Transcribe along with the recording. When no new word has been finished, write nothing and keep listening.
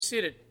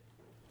seated.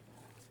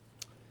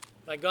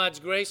 By God's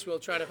grace, we'll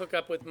try to hook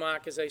up with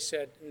Mark, as I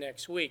said,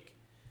 next week.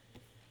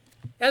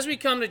 As we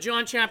come to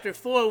John chapter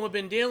 4, we've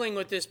been dealing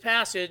with this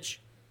passage.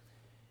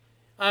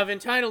 I've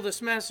entitled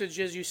this message,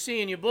 as you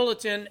see in your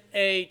bulletin,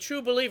 A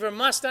True Believer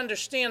Must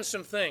Understand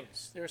Some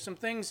Things. There are some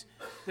things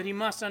that he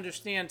must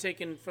understand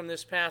taken from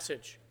this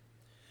passage.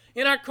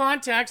 In our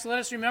context, let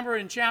us remember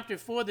in chapter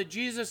 4 that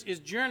Jesus is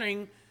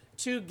journeying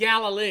to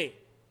Galilee.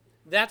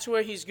 That's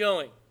where he's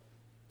going.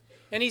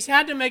 And he's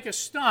had to make a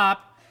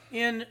stop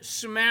in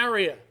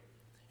Samaria.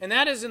 And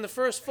that is in the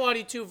first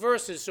 42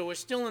 verses, so we're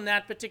still in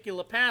that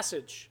particular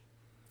passage.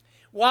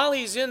 While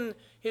he's in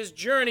his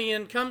journey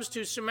and comes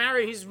to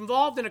Samaria, he's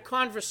involved in a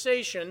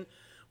conversation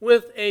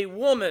with a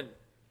woman.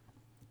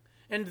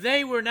 And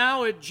they were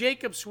now at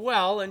Jacob's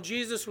well, and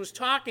Jesus was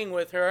talking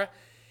with her,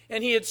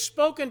 and he had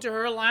spoken to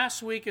her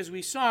last week, as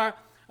we saw,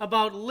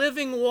 about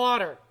living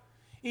water,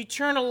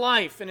 eternal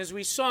life, and as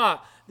we saw,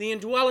 the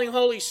indwelling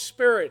Holy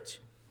Spirit,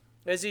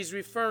 as he's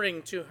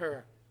referring to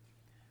her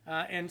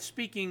and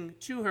speaking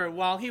to her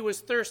while he was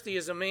thirsty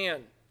as a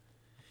man.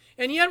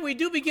 And yet we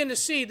do begin to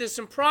see there's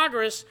some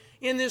progress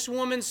in this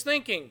woman's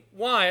thinking.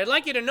 Why? I'd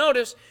like you to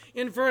notice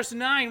in verse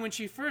 9, when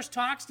she first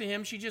talks to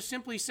him, she just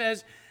simply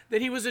says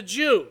that he was a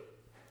Jew.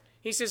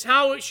 She says,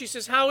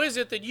 how is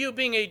it that you,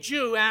 being a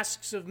Jew,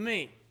 asks of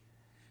me?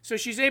 So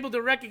she's able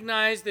to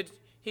recognize that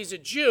he's a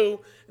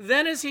Jew.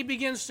 Then as he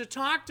begins to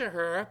talk to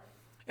her,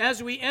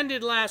 as we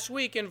ended last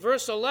week, in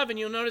verse 11,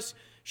 you'll notice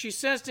she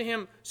says to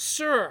him,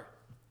 Sir.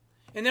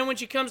 And then when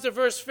she comes to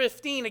verse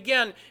 15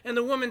 again, and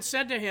the woman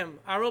said to him,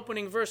 our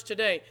opening verse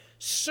today,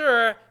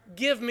 Sir,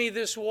 give me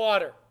this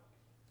water.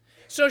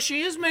 So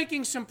she is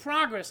making some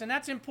progress, and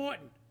that's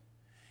important.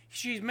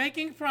 She's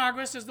making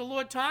progress as the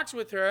Lord talks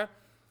with her,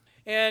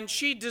 and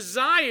she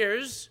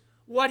desires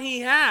what he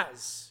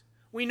has.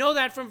 We know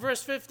that from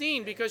verse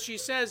 15 because she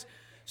says,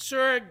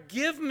 Sir,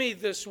 give me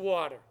this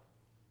water.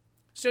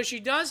 So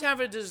she does have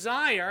a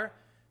desire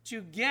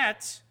to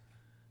get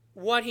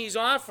what he's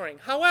offering.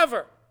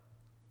 However,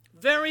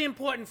 very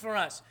important for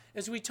us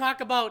as we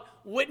talk about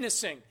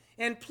witnessing.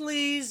 And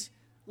please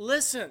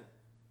listen.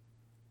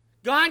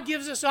 God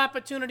gives us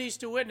opportunities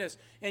to witness.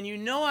 And you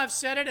know I've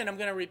said it, and I'm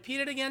going to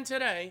repeat it again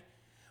today.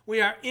 We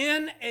are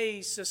in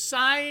a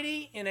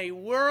society, in a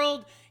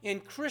world, in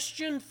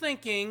Christian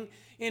thinking,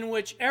 in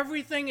which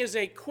everything is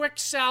a quick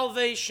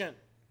salvation.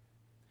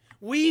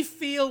 We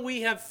feel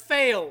we have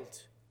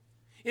failed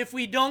if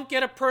we don't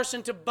get a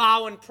person to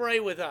bow and pray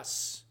with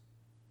us.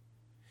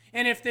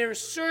 And if there's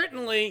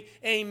certainly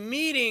a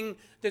meeting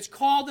that's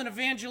called an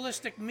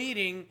evangelistic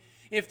meeting,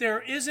 if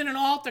there isn't an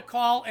altar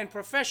call and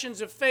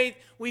professions of faith,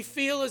 we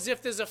feel as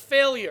if there's a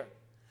failure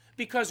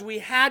because we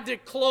had to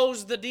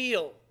close the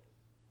deal.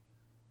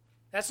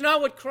 That's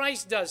not what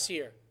Christ does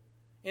here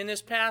in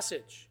this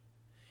passage.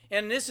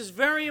 And this is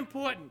very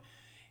important.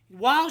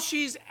 While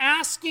she's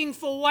asking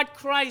for what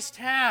Christ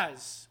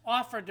has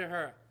offered to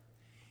her,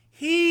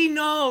 he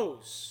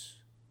knows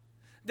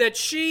that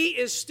she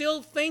is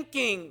still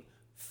thinking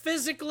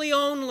physically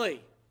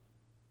only.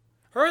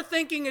 Her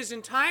thinking is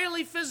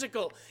entirely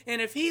physical,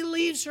 and if he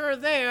leaves her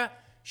there,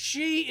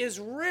 she is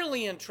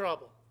really in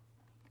trouble.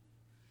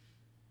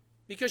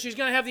 Because she's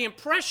going to have the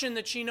impression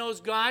that she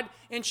knows God,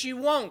 and she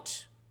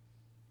won't.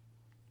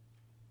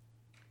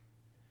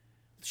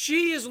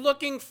 She is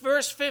looking,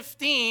 verse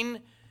 15,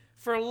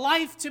 for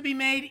life to be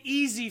made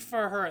easy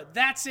for her.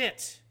 That's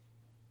it.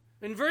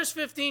 In verse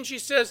 15, she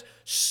says,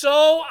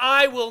 So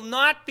I will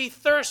not be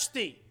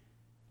thirsty.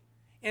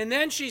 And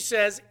then she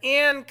says,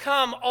 and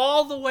come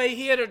all the way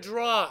here to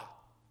draw.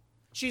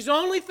 She's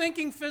only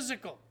thinking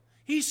physical.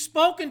 He's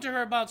spoken to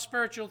her about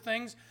spiritual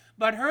things,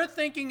 but her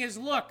thinking is,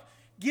 look,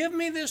 give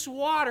me this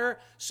water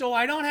so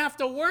I don't have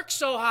to work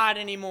so hard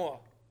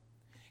anymore.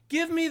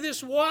 Give me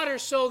this water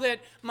so that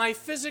my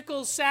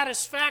physical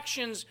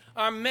satisfactions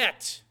are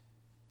met.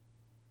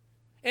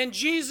 And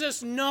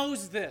Jesus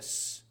knows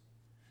this.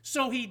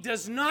 So he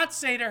does not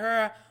say to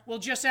her, well,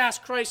 just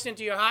ask Christ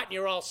into your heart and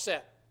you're all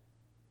set.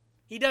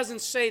 He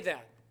doesn't say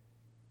that.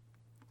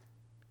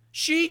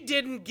 She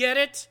didn't get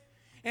it,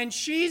 and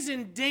she's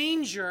in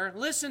danger,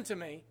 listen to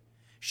me,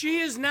 she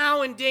is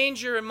now in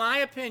danger, in my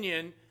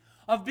opinion,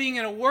 of being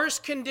in a worse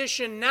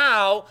condition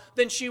now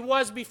than she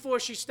was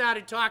before she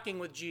started talking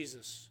with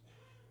Jesus.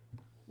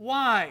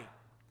 Why?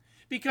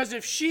 Because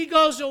if she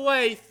goes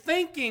away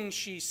thinking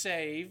she's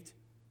saved,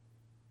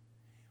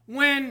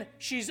 when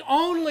she's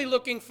only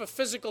looking for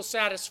physical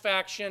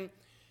satisfaction,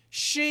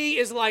 she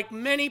is like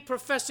many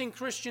professing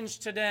Christians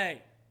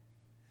today,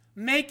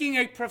 making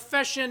a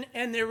profession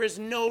and there is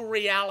no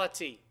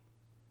reality.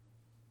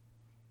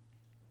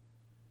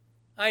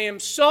 I am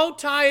so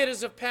tired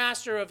as a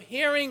pastor of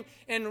hearing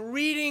and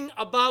reading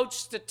about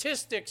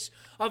statistics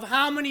of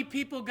how many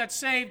people got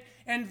saved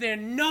and they're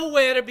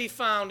nowhere to be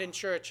found in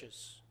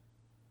churches.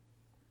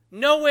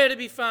 Nowhere to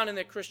be found in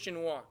their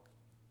Christian walk.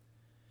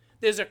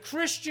 There's a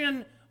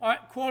Christian,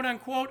 quote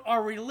unquote,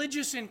 or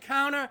religious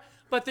encounter,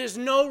 but there's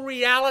no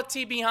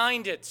reality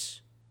behind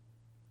it.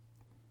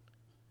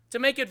 To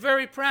make it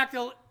very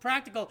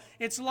practical,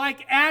 it's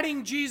like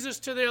adding Jesus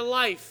to their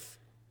life.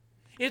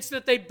 It's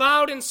that they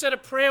bowed and said a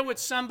prayer with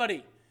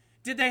somebody.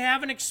 Did they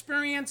have an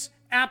experience?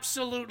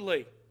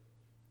 Absolutely.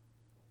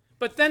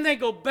 But then they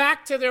go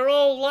back to their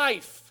old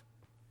life,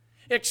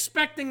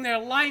 expecting their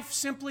life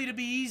simply to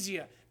be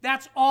easier.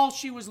 That's all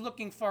she was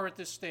looking for at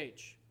this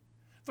stage.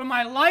 For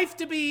my life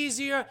to be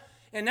easier,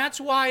 and that's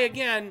why,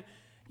 again,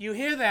 you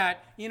hear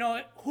that,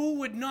 who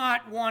would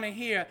not want to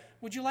hear,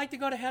 would you like to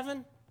go to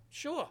heaven?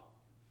 Sure.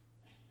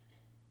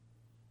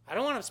 I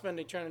don't want to spend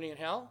eternity in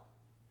hell.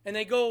 And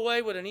they go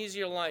away with an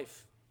easier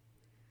life.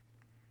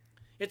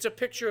 It's a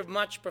picture of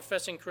much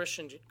professing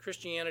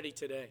Christianity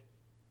today.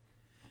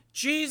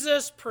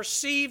 Jesus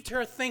perceived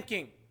her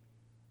thinking.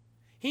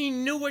 He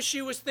knew what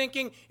she was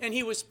thinking, and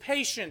he was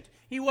patient.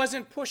 He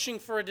wasn't pushing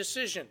for a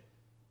decision.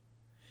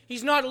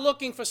 He's not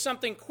looking for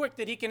something quick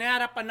that he can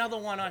add up another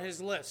one on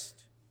his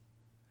list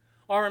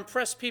or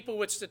impress people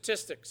with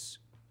statistics.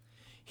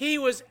 He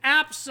was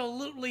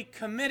absolutely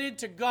committed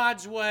to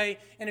God's way,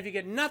 and if you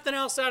get nothing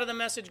else out of the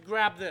message,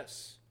 grab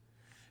this.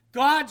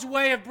 God's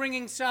way of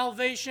bringing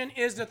salvation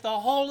is that the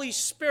Holy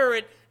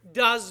Spirit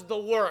does the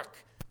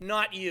work,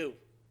 not you,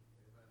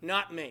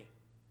 not me.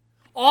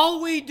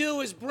 All we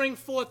do is bring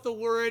forth the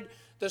word.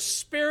 The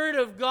Spirit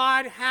of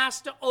God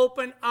has to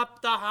open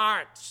up the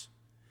hearts.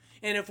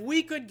 And if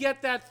we could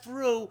get that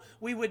through,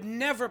 we would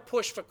never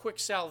push for quick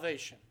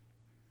salvation.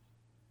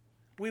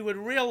 We would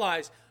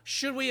realize,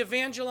 should we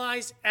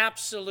evangelize?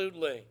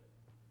 Absolutely.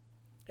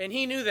 And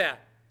he knew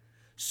that.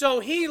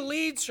 So he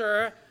leads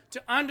her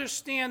to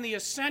understand the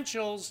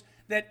essentials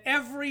that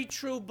every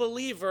true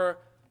believer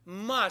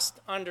must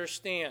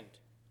understand.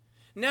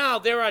 Now,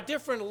 there are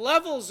different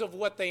levels of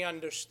what they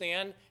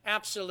understand,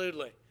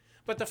 absolutely.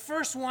 But the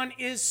first one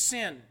is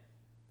sin.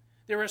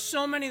 There are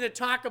so many that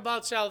talk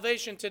about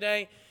salvation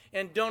today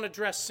and don't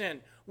address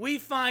sin. We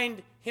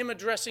find him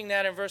addressing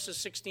that in verses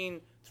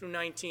 16 through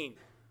 19.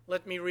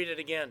 Let me read it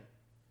again.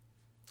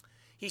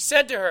 He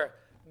said to her,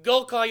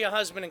 "Go call your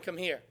husband and come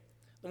here."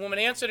 The woman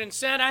answered and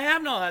said, "I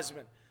have no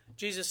husband."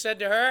 Jesus said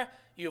to her,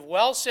 "You've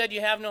well said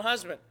you have no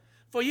husband,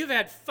 for you've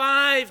had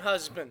 5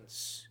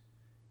 husbands.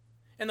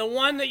 And the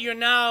one that you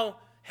now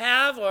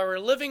have or are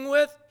living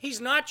with,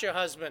 he's not your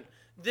husband.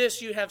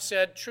 This you have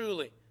said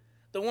truly."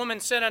 The woman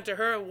said unto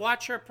her,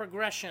 watch her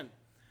progression.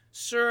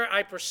 "Sir,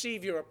 I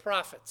perceive you're a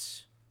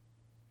prophet."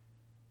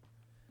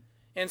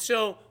 And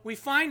so we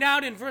find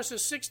out in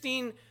verses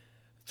 16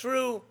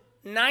 through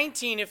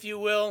 19, if you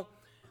will,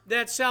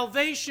 that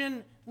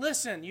salvation,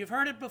 listen, you've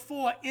heard it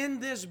before in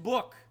this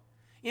book,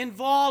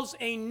 involves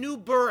a new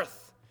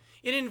birth.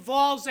 It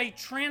involves a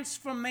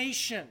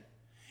transformation.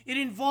 It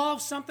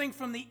involves something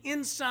from the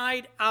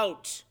inside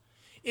out.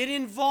 It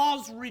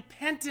involves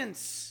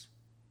repentance.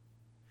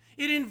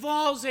 It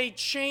involves a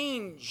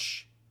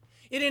change.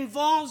 It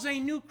involves a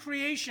new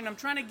creation. I'm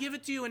trying to give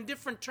it to you in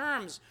different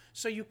terms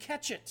so you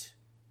catch it.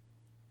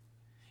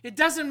 It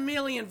doesn't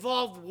merely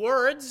involve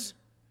words.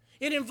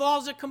 It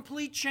involves a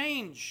complete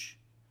change.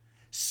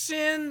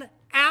 Sin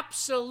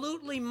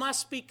absolutely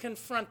must be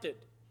confronted.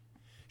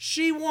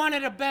 She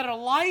wanted a better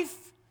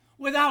life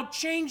without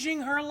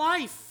changing her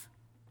life.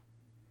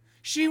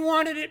 She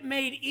wanted it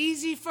made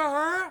easy for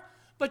her,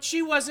 but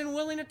she wasn't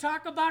willing to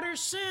talk about her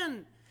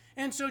sin.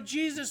 And so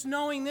Jesus,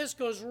 knowing this,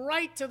 goes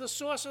right to the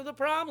source of the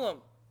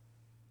problem.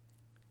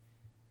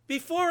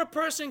 Before a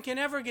person can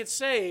ever get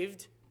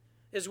saved,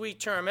 as we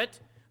term it,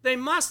 they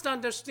must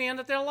understand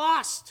that they're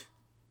lost.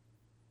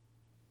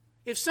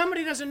 If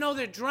somebody doesn't know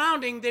they're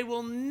drowning, they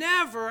will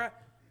never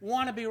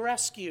want to be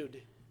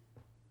rescued.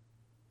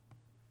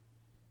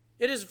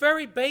 It is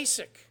very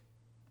basic.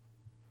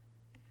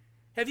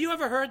 Have you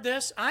ever heard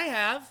this? I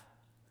have.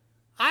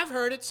 I've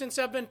heard it since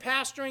I've been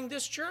pastoring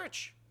this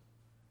church.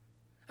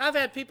 I've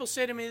had people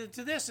say to me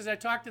to this as I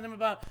talk to them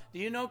about, do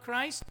you know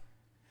Christ?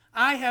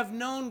 I have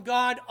known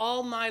God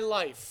all my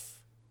life.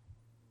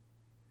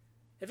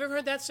 Have you ever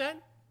heard that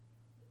said?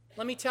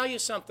 Let me tell you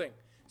something.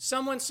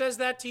 Someone says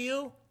that to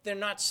you, they're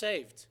not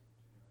saved.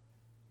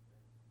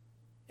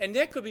 And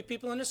there could be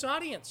people in this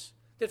audience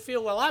that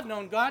feel, well, I've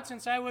known God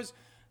since I was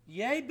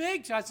yay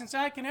big, since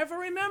I can ever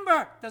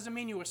remember. Doesn't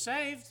mean you were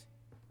saved.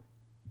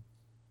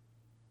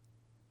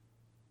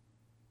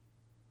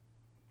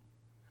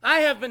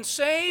 I have been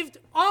saved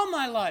all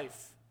my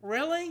life.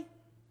 Really?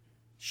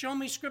 Show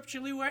me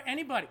scripturally where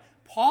anybody.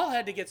 Paul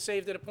had to get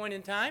saved at a point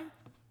in time.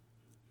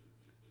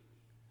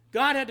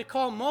 God had to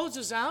call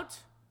Moses out.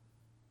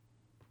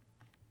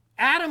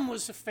 Adam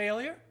was a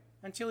failure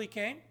until he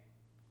came.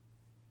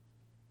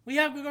 We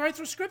have to go right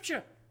through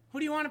Scripture. Who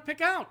do you want to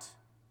pick out?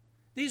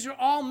 These are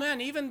all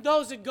men, even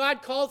those that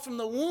God called from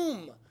the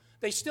womb.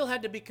 They still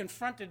had to be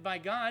confronted by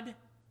God.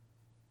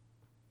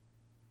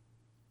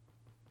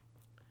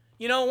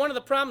 You know, one of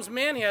the problems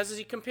man has is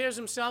he compares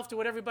himself to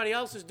what everybody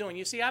else is doing.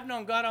 You see, I've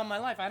known God all my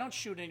life. I don't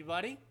shoot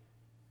anybody.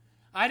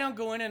 I don't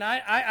go in and I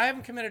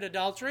haven't committed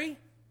adultery.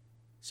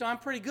 So I'm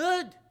pretty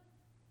good.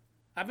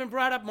 I've been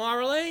brought up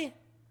morally.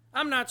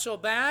 I'm not so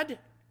bad.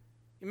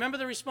 Remember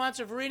the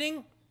responsive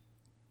reading?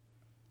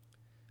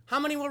 How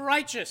many were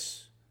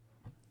righteous?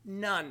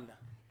 None.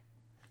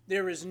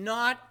 There is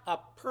not a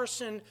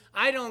person,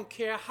 I don't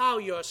care how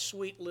your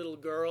sweet little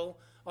girl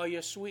or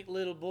your sweet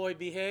little boy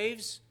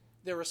behaves,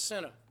 they're a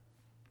sinner.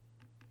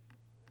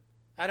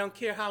 I don't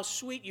care how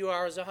sweet you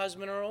are as a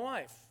husband or a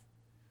wife,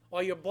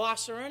 or your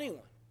boss or anyone.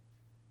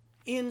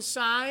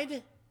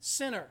 Inside,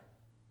 sinner.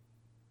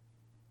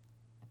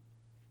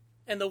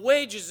 And the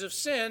wages of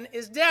sin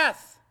is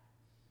death,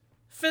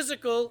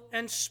 physical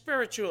and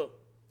spiritual.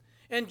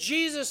 And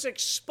Jesus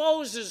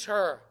exposes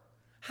her.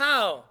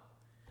 How?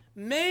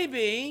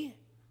 Maybe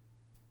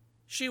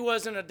she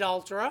was an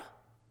adulterer.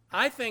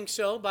 I think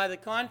so by the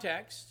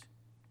context,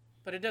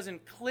 but it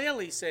doesn't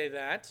clearly say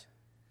that.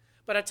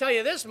 But I tell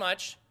you this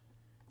much,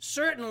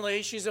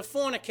 certainly she's a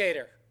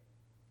fornicator.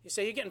 You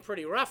say, you're getting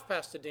pretty rough,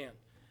 Pastor Dan.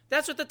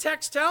 That's what the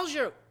text tells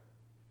you.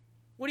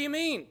 What do you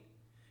mean?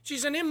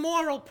 She's an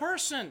immoral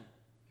person.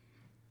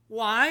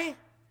 Why?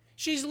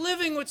 She's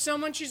living with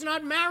someone she's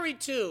not married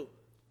to.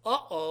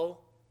 Uh-oh.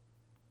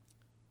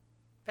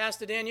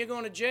 Pastor Dan, you're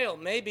going to jail.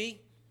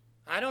 Maybe.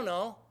 I don't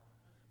know.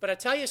 But I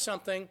tell you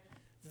something,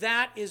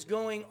 that is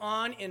going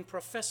on in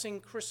professing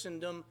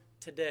Christendom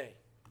today.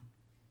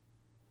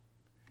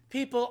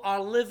 People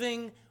are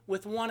living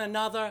with one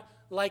another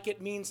like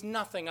it means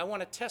nothing. I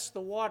want to test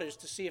the waters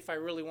to see if I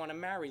really want to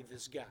marry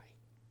this guy.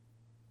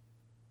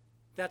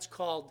 That's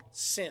called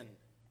sin.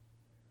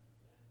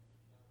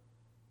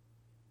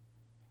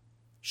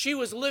 She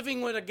was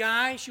living with a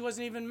guy she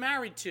wasn't even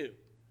married to.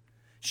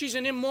 She's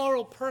an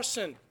immoral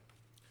person.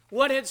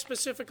 What had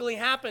specifically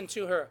happened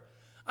to her?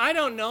 I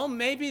don't know.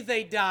 Maybe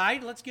they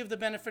died. Let's give the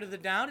benefit of the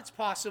doubt. It's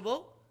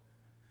possible.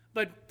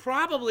 But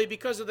probably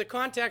because of the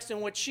context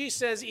in which she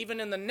says, even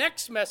in the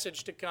next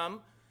message to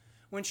come,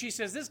 when she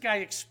says, this guy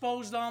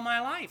exposed all my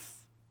life.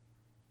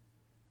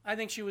 I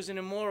think she was an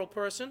immoral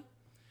person.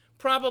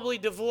 Probably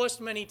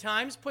divorced many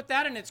times. Put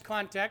that in its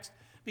context,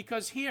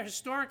 because here,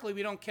 historically,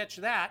 we don't catch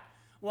that.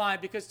 Why?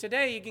 Because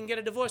today you can get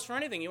a divorce for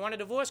anything. You want a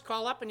divorce,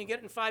 call up and you get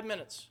it in 5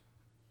 minutes.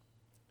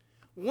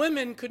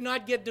 Women could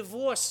not get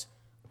divorced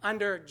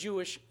under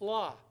Jewish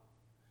law.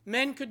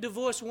 Men could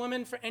divorce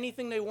women for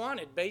anything they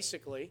wanted,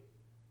 basically.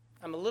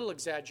 I'm a little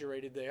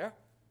exaggerated there.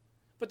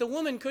 But the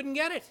woman couldn't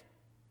get it.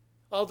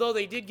 Although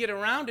they did get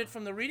around it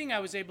from the reading I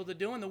was able to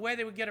do, and the way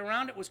they would get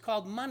around it was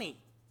called money.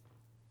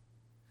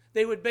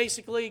 They would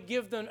basically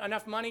give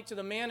enough money to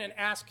the man and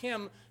ask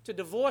him to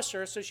divorce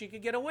her so she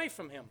could get away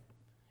from him.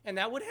 And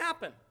that would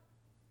happen.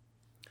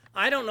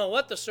 I don't know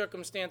what the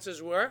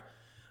circumstances were.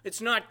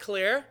 It's not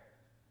clear.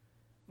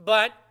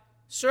 But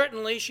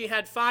certainly she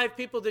had 5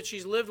 people that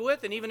she's lived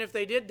with, and even if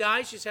they did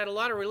die, she's had a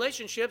lot of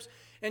relationships,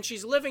 and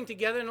she's living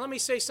together. And let me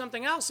say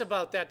something else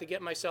about that to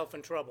get myself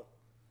in trouble.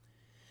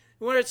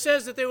 Where it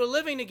says that they were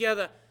living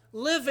together,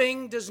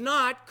 living does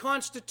not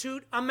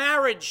constitute a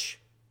marriage.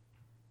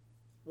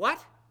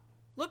 What?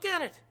 Look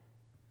at it.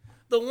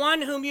 The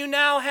one whom you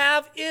now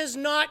have is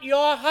not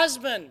your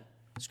husband.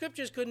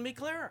 Scriptures couldn't be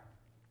clearer.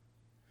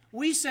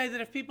 We say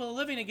that if people are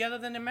living together,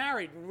 then they're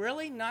married.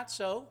 Really? Not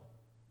so.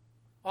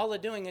 All they're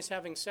doing is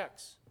having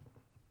sex.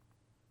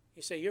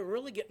 You say, you're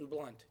really getting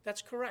blunt.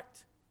 That's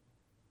correct.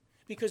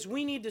 Because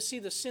we need to see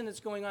the sin that's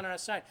going on our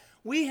side.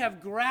 We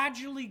have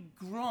gradually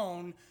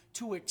grown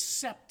to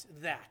accept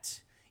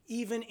that,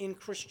 even in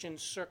Christian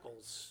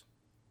circles.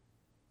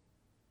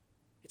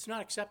 It's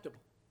not acceptable.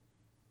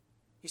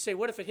 You say,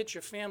 what if it hits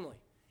your family?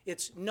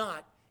 It's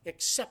not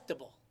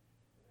acceptable.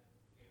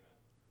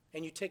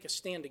 And you take a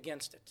stand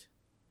against it.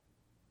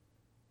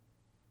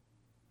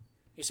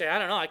 You say, I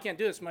don't know, I can't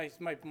do this. My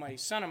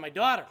son and my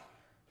daughter.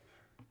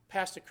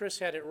 Pastor Chris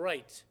had it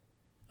right.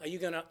 Are you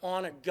going to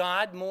honor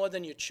God more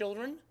than your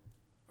children?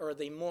 Or are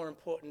they more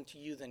important to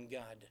you than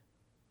God?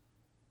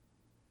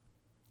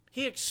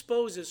 He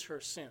exposes her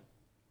sin.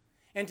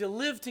 And to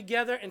live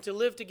together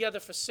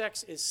for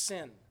sex is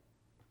sin.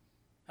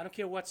 I don't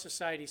care what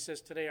society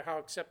says today or how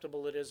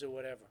acceptable it is or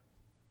whatever.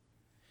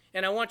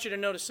 And I want you to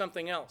notice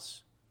something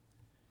else.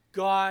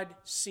 God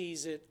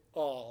sees it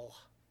all.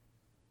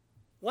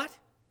 What?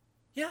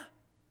 Yeah.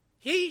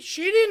 She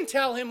didn't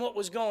tell him what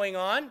was going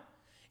on.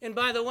 And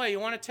by the way, you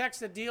want a text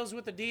that deals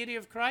with the deity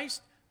of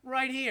Christ?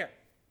 Right here.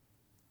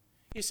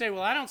 You say,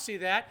 well, I don't see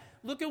that.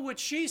 Look at what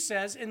she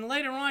says, and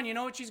later on, you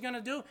know what she's going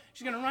to do?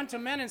 She's going to run to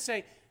men and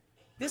say,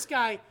 this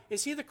guy,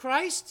 is he the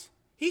Christ?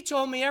 He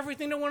told me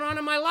everything that went on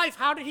in my life.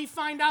 How did he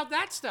find out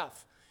that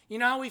stuff? You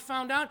know how he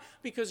found out?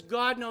 Because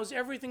God knows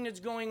everything that's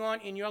going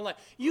on in your life.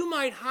 You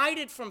might hide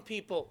it from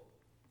people,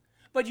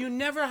 but you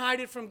never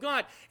hide it from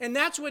God. And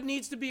that's what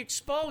needs to be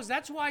exposed.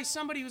 That's why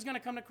somebody who's going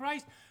to come to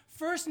Christ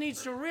first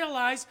needs to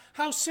realize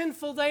how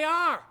sinful they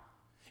are.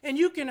 And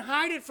you can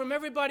hide it from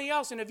everybody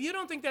else. And if you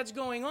don't think that's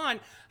going on,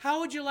 how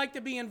would you like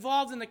to be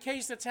involved in the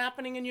case that's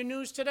happening in your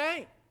news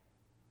today?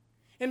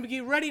 And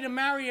be ready to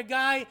marry a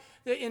guy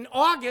in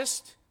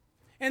August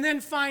and then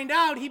find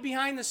out he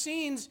behind the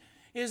scenes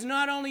is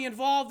not only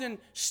involved in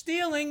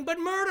stealing, but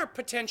murder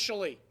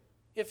potentially,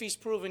 if he's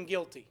proven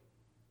guilty.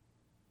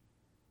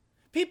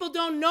 People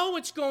don't know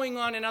what's going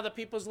on in other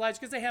people's lives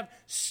because they have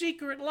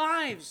secret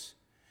lives.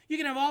 You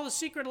can have all the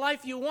secret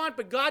life you want,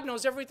 but God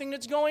knows everything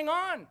that's going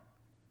on.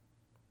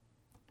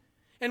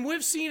 And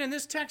we've seen in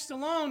this text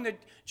alone that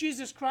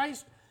Jesus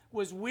Christ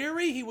was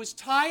weary, he was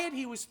tired,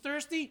 he was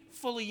thirsty,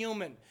 fully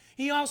human.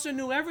 He also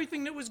knew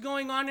everything that was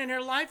going on in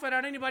her life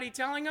without anybody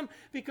telling him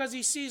because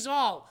he sees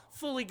all,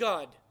 fully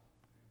God.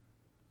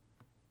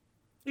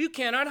 You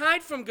cannot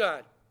hide from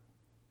God.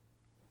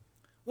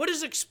 What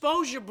does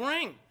exposure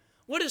bring?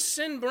 What does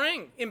sin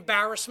bring?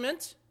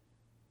 Embarrassment,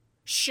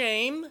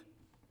 shame,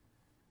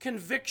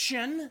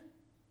 conviction,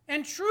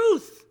 and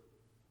truth.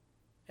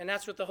 And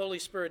that's what the Holy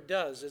Spirit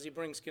does as he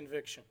brings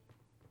conviction.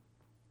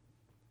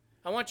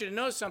 I want you to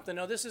know something,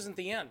 though. This isn't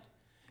the end.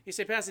 You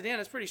say, Pastor Dan,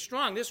 it's pretty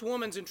strong. This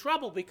woman's in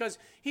trouble because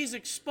he's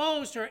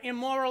exposed her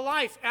immoral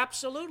life.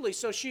 Absolutely.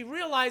 So she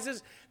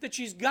realizes that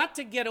she's got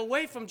to get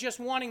away from just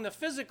wanting the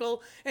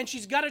physical, and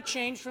she's got to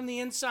change from the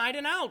inside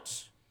and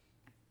out.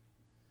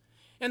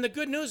 And the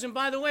good news, and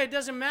by the way, it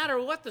doesn't matter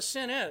what the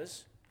sin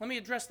is. Let me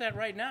address that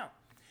right now.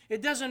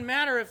 It doesn't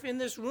matter if in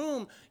this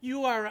room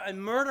you are a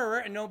murderer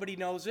and nobody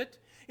knows it.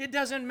 It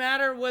doesn't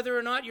matter whether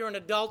or not you're an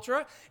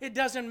adulterer. It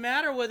doesn't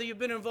matter whether you've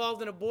been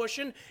involved in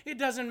abortion. It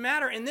doesn't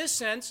matter in this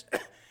sense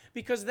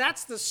because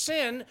that's the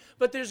sin,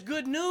 but there's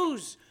good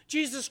news.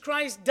 Jesus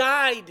Christ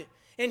died,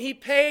 and he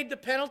paid the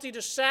penalty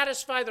to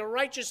satisfy the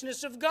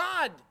righteousness of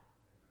God.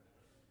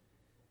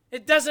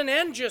 It doesn't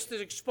end just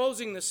at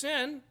exposing the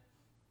sin.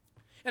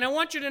 And I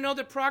want you to know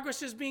that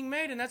progress is being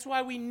made, and that's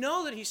why we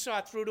know that he saw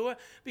through to her,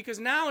 because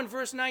now in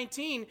verse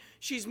 19,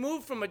 she's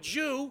moved from a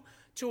Jew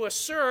to a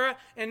sir,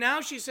 and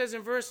now she says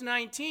in verse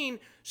 19,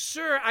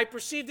 Sir, I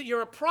perceive that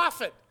you're a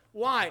prophet.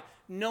 Why?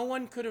 No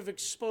one could have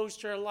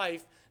exposed her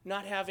life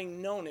not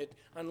having known it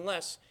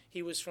unless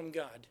he was from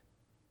God.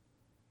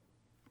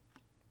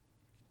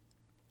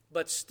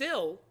 But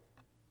still,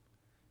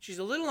 she's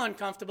a little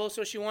uncomfortable,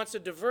 so she wants to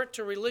divert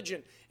to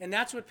religion, and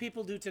that's what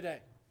people do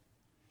today.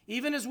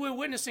 Even as we're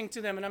witnessing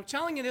to them, and I'm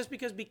telling you this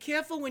because be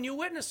careful when you're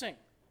witnessing.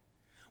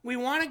 We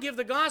want to give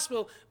the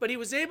gospel, but he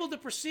was able to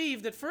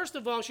perceive that, first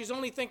of all, she's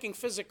only thinking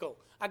physical.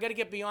 I got to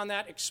get beyond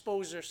that,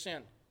 expose her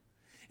sin.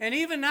 And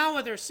even now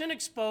with her sin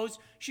exposed,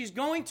 she's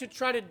going to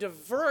try to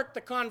divert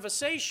the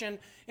conversation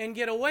and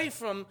get away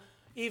from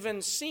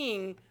even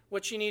seeing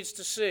what she needs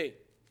to see.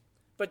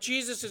 But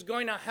Jesus is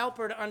going to help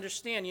her to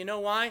understand. You know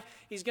why?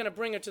 He's going to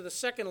bring her to the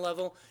second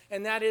level,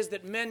 and that is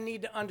that men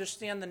need to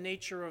understand the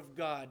nature of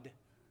God.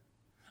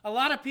 A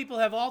lot of people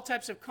have all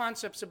types of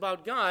concepts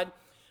about God,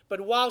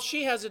 but while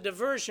she has a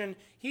diversion,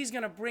 he's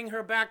going to bring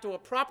her back to a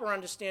proper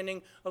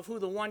understanding of who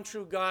the one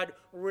true God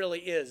really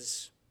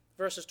is.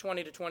 Verses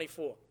 20 to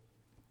 24.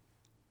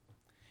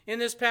 In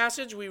this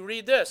passage, we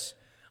read this.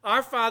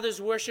 Our fathers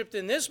worshipped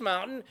in this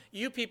mountain.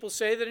 You people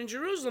say that in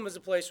Jerusalem is the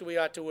place where we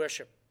ought to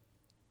worship.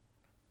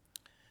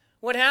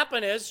 What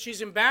happened is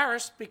she's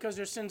embarrassed because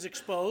her sin's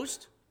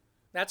exposed.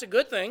 That's a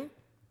good thing.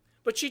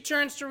 But she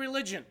turns to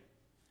religion.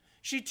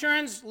 She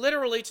turns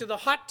literally to the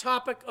hot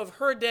topic of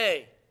her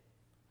day.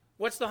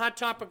 What's the hot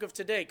topic of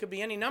today? It could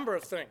be any number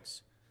of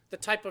things. The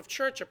type of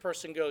church a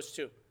person goes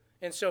to,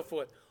 and so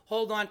forth.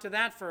 Hold on to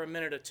that for a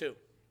minute or two.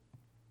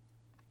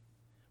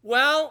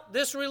 Well,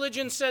 this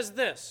religion says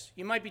this.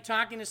 You might be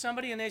talking to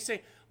somebody and they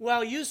say,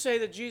 well, you say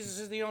that Jesus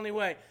is the only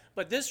way,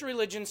 but this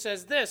religion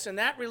says this, and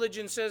that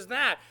religion says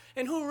that.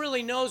 And who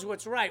really knows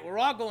what's right? We're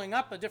all going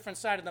up a different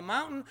side of the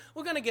mountain.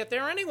 We're going to get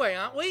there anyway,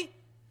 aren't we?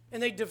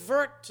 And they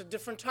divert to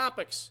different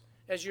topics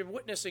as you're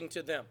witnessing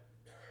to them.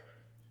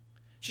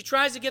 She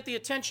tries to get the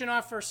attention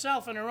off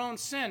herself and her own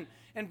sin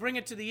and bring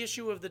it to the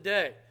issue of the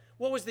day.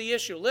 What was the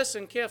issue?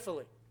 Listen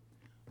carefully.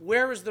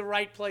 Where is the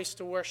right place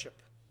to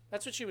worship?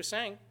 That's what she was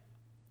saying.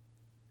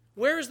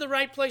 Where is the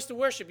right place to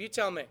worship? You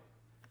tell me.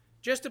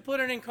 Just to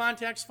put it in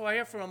context for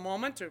you for a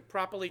moment to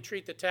properly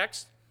treat the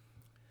text.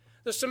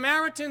 The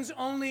Samaritans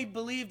only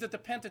believed that the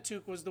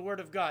Pentateuch was the Word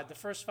of God, the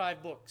first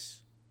 5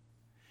 books.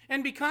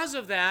 And because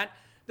of that,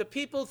 the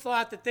people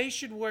thought that they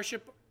should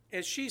worship,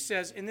 as she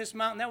says, in this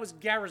mountain. That was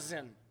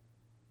Gerizim.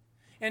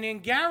 And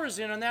in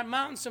Gerizim, on that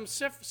mountain, some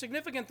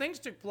significant things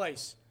took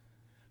place.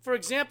 For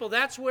example,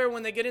 that's where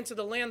when they get into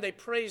the land, they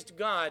praised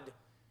God.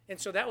 And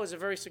so that was a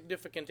very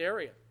significant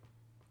area.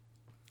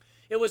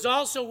 It was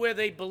also where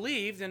they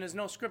believed, and there's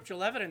no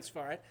scriptural evidence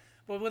for it,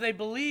 but where they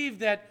believed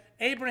that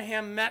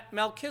Abraham met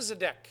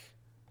Melchizedek.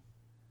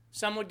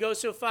 Some would go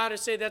so far to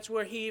say that's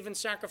where he even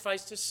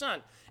sacrificed his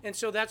son. And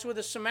so that's where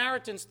the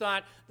Samaritans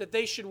thought that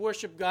they should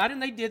worship God,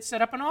 and they did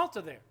set up an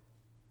altar there.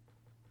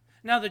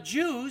 Now the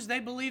Jews, they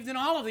believed in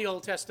all of the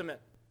Old Testament.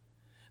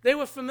 They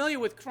were familiar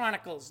with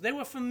Chronicles. They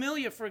were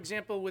familiar, for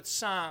example, with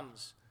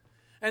Psalms.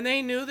 And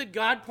they knew that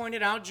God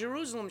pointed out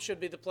Jerusalem should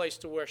be the place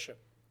to worship.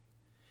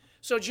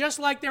 So just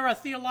like there are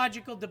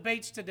theological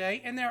debates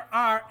today, and there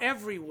are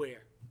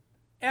everywhere,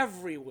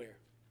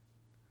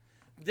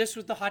 this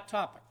was the hot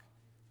topic.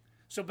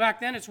 So back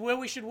then, it's where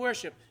we should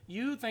worship.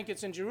 You think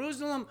it's in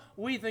Jerusalem.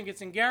 We think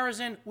it's in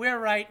Gerizim. We're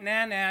right.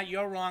 Nah,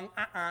 you're wrong.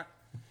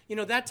 You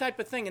know, that type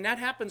of thing. And that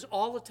happens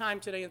all the time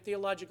today in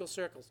theological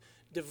circles.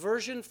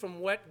 Diversion from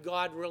what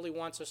God really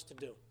wants us to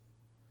do.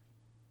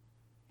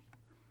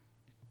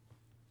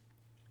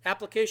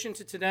 Application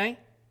to today.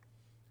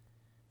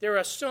 There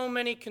are so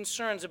many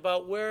concerns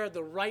about where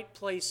the right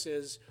place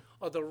is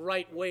or the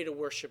right way to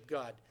worship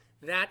God.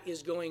 That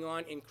is going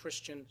on in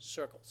Christian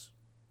circles.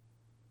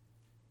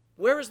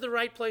 Where is the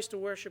right place to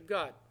worship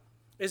God?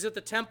 Is it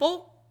the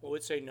temple? Well,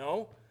 we'd say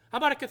no. How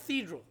about a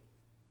cathedral?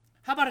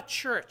 How about a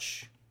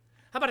church?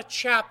 How about a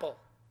chapel?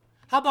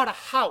 How about a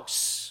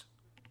house?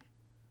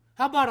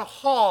 How about a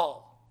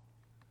hall?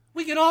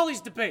 We get all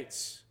these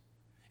debates.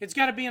 It's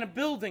got to be in a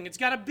building. It's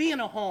got to be in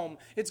a home.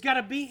 It's got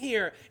to be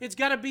here. It's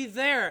got to be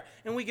there.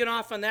 And we get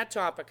off on that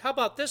topic. How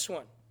about this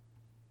one?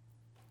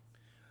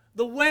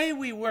 The way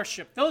we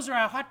worship. Those are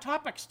our hot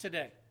topics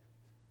today.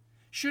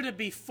 Should it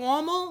be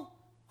formal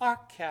or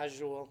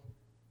casual?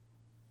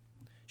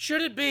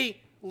 Should it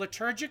be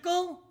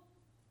liturgical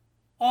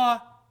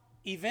or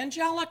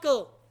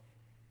evangelical?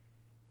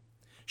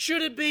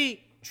 Should it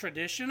be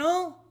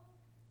traditional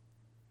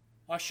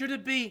or should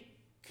it be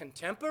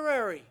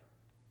contemporary?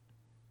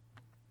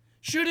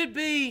 Should it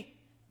be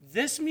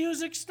this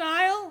music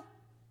style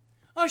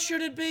or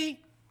should it be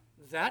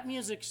that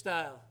music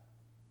style?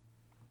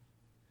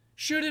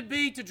 Should it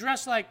be to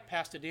dress like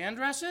Pastor Dan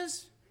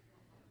dresses?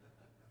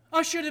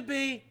 Or should it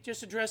be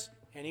just to dress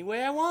any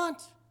way I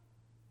want?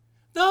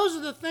 Those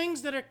are the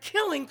things that are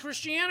killing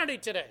Christianity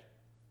today.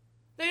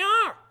 They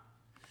are.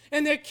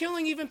 And they're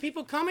killing even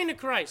people coming to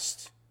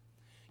Christ.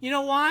 You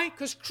know why?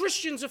 Because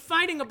Christians are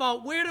fighting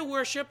about where to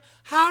worship,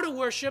 how to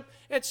worship,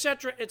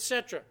 etc.,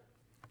 etc.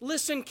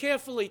 Listen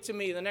carefully to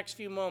me the next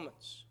few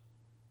moments.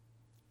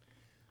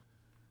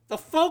 The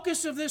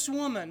focus of this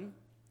woman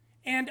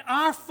and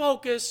our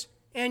focus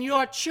and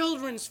your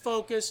children's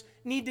focus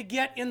need to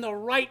get in the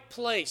right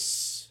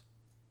place.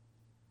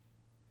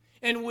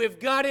 And we've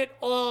got it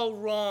all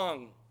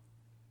wrong.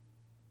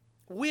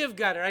 We've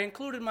got it. I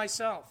included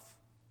myself.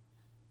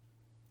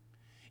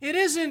 It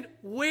isn't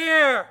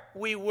where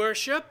we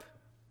worship,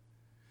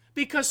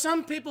 because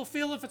some people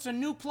feel if it's a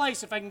new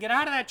place, if I can get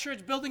out of that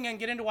church building and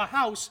get into a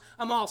house,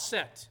 I'm all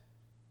set.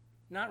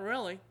 Not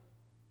really,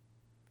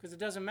 because it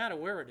doesn't matter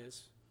where it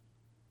is.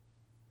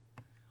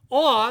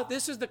 Or,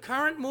 this is the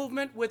current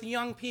movement with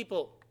young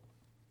people.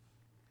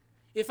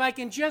 If I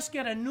can just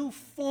get a new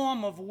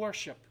form of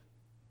worship.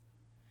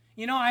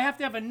 You know, I have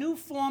to have a new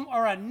form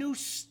or a new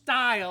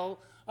style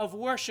of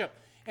worship.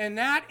 And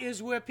that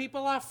is where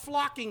people are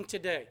flocking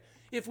today.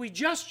 If we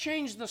just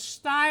change the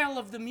style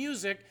of the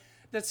music,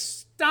 the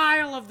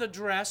style of the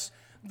dress,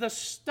 the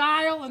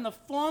style and the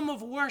form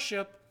of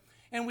worship,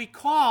 and we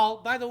call,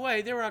 by the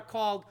way, there are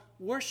called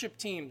worship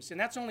teams, and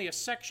that's only a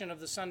section of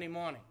the Sunday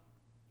morning.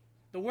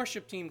 The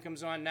worship team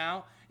comes on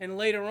now, and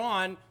later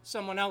on,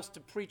 someone else to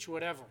preach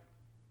whatever.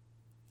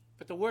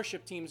 But the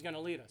worship team is going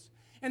to lead us.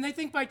 And they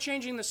think by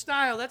changing the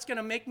style, that's going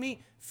to make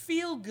me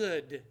feel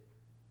good.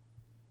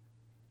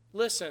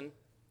 Listen,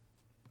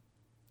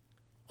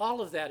 all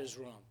of that is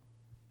wrong.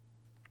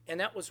 And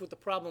that was what the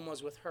problem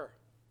was with her.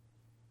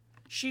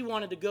 She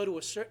wanted to go to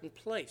a certain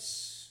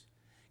place,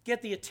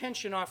 get the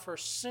attention off her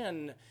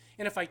sin,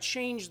 and if I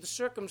change the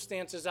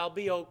circumstances, I'll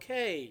be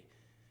okay.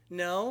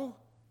 No,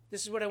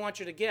 this is what I want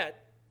you to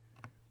get.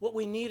 What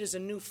we need is a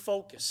new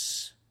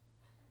focus,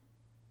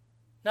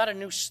 not a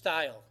new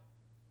style,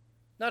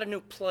 not a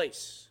new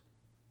place.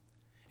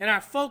 And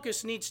our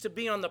focus needs to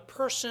be on the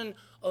person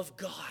of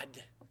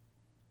God,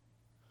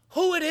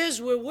 who it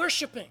is we're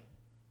worshiping,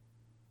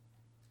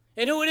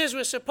 and who it is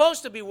we're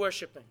supposed to be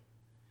worshiping.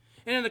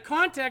 And in the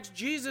context,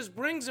 Jesus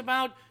brings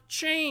about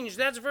change.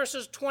 That's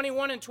verses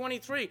 21 and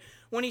 23.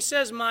 When he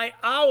says, my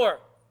hour,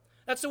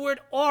 that's the word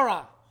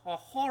aura, or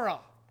hora,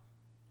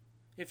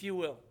 if you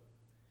will.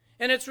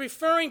 And it's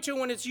referring to,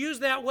 when it's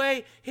used that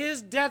way,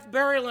 his death,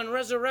 burial, and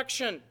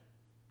resurrection.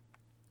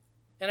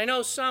 And I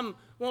know some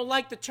won't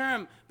like the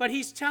term, but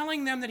he's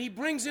telling them that he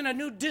brings in a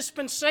new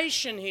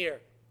dispensation here.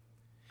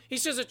 He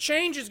says a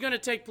change is going to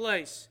take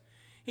place.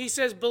 He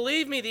says,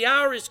 believe me, the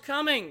hour is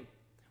coming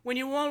when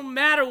you won't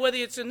matter whether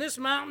it's in this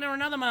mountain or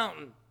another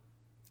mountain.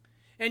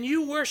 And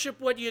you worship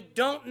what you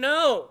don't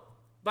know.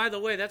 By the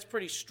way, that's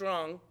pretty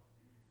strong.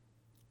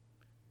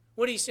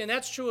 What he's saying,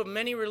 that's true of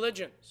many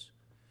religions.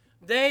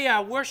 They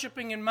are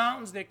worshiping in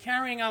mountains, they're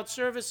carrying out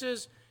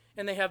services,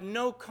 and they have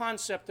no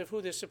concept of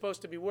who they're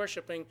supposed to be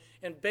worshiping,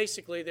 and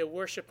basically they're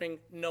worshiping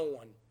no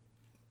one.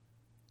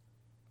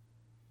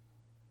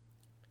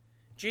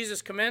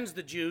 Jesus commends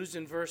the Jews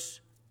in verse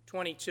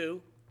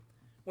 22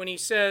 when he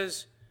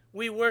says,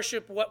 we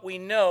worship what we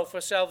know,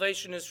 for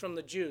salvation is from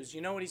the Jews.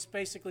 You know what he's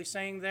basically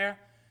saying there?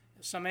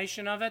 A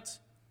summation of it?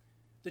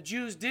 The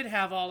Jews did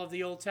have all of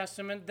the Old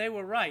Testament. They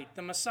were right.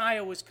 The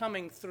Messiah was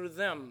coming through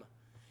them.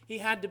 He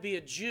had to be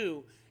a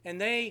Jew.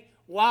 And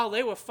while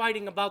they were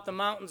fighting about the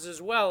mountains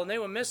as well, and they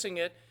were missing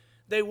it,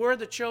 they were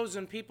the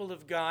chosen people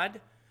of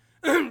God.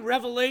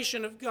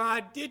 Revelation of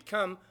God did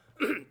come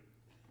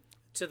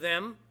to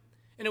them,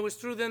 and it was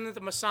through them that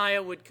the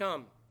Messiah would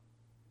come.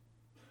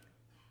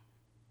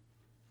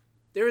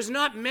 There is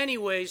not many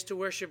ways to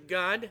worship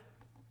God.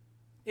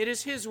 It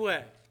is his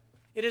way.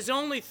 It is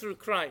only through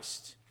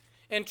Christ.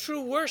 And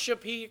true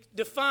worship he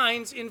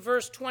defines in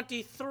verse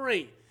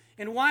 23.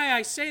 And why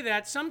I say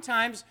that,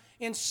 sometimes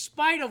in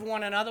spite of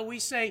one another, we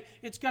say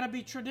it's got to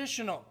be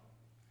traditional.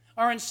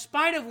 Or in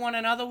spite of one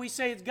another, we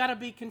say it's got to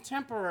be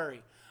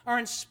contemporary. Or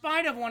in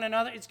spite of one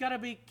another, it's got to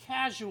be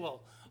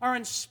casual. Or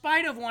in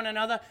spite of one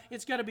another,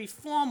 it's got to be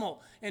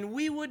formal. And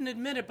we wouldn't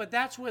admit it, but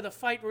that's where the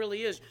fight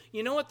really is.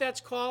 You know what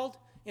that's called?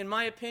 In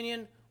my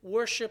opinion,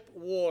 worship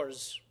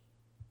wars.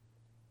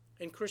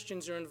 And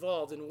Christians are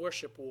involved in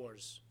worship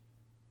wars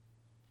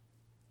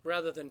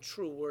rather than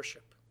true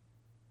worship.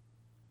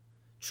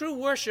 True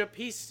worship,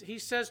 he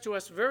says to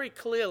us very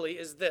clearly,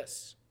 is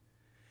this.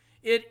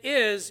 It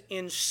is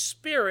in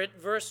spirit,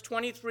 verse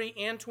 23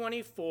 and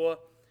 24,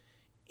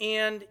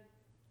 and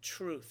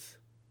truth.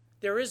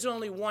 There is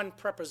only one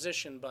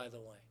preposition, by the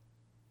way.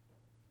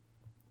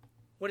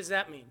 What does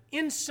that mean?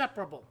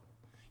 Inseparable.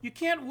 You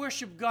can't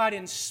worship God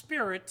in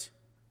spirit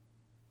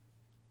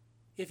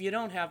if you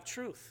don't have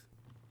truth.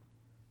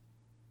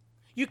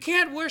 You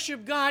can't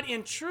worship God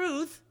in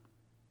truth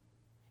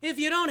if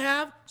you don't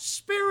have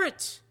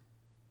spirit.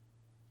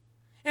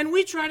 And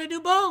we try to do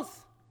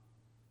both.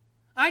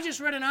 I just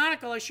read an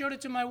article. I showed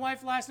it to my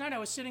wife last night. I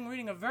was sitting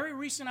reading a very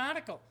recent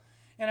article.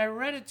 And I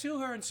read it to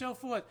her and so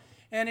forth.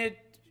 And it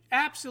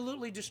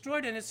absolutely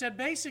destroyed it. And it said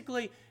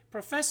basically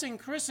professing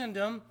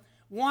Christendom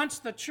wants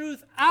the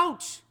truth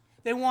out.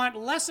 They want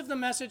less of the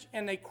message.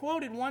 And they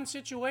quoted one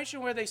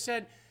situation where they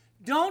said,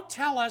 don't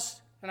tell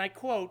us, and I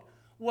quote,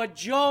 what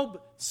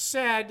Job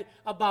said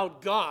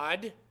about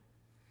God.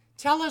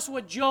 Tell us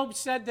what Job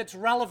said that's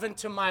relevant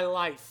to my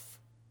life.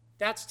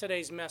 That's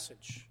today's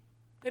message.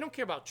 They don't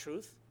care about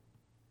truth.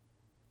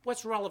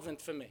 What's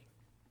relevant for me?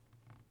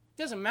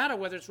 It doesn't matter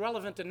whether it's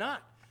relevant or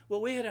not.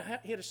 What we're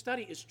here to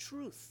study is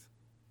truth.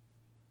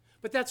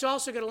 But that's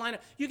also going to line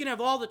up. You can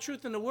have all the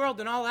truth in the world,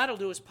 and all that'll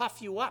do is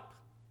puff you up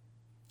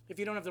if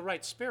you don't have the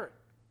right spirit.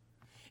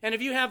 And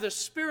if you have the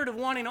spirit of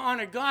wanting to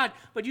honor God,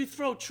 but you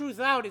throw truth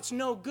out, it's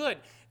no good.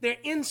 They're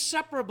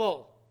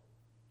inseparable.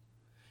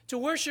 To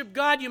worship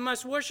God, you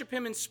must worship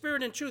him in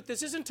spirit and truth.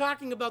 This isn't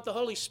talking about the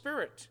Holy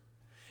Spirit.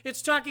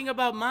 It's talking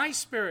about my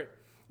spirit.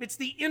 It's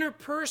the inner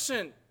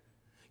person.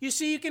 You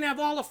see, you can have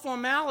all the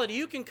formality.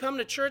 You can come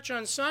to church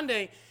on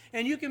Sunday,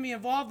 and you can be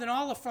involved in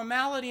all the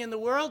formality in the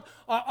world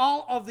or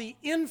all of the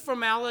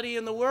informality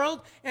in the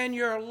world, and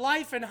your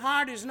life and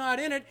heart is not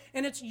in it,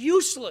 and it's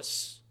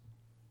useless.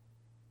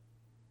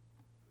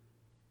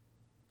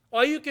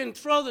 Or you can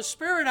throw the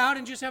Spirit out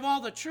and just have all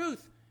the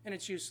truth, and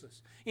it's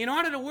useless. In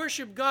order to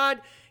worship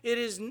God, it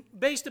is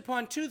based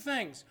upon two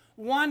things.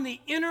 One, the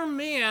inner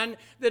man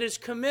that is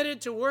committed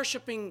to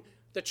worshiping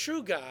the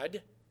true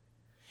God,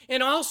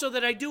 and also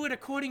that I do it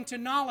according to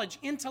knowledge,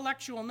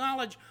 intellectual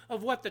knowledge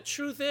of what the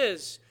truth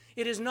is.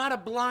 It is not a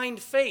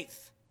blind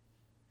faith.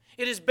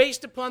 It is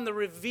based upon the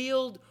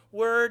revealed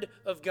Word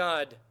of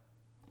God.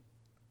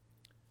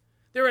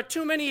 There are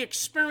too many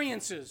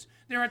experiences.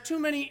 There are too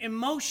many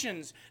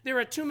emotions. There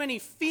are too many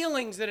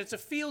feelings that it's a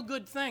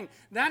feel-good thing.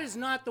 That is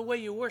not the way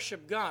you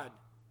worship God.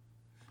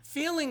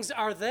 Feelings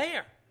are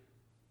there,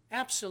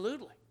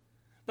 absolutely.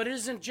 But it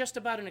isn't just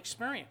about an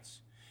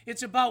experience.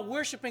 It's about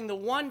worshiping the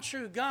one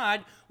true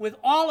God with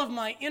all of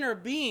my inner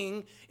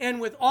being and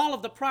with all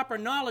of the proper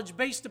knowledge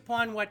based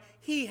upon what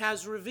he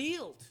has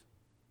revealed.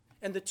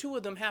 And the two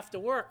of them have to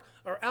work,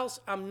 or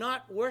else I'm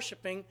not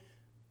worshiping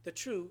the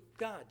true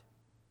God.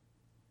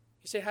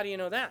 You say, how do you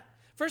know that?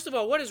 First of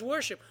all, what is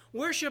worship?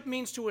 Worship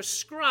means to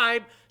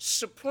ascribe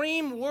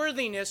supreme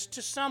worthiness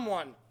to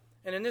someone.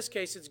 And in this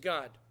case, it's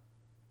God.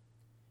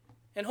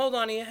 And hold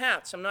on to your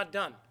hats. I'm not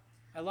done.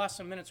 I lost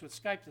some minutes with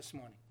Skype this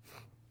morning.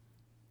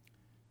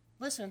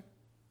 Listen,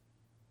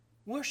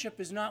 worship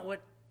is not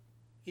what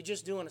you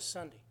just do on a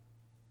Sunday.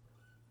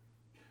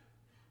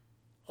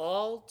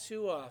 All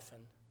too often,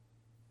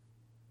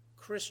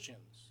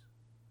 Christians,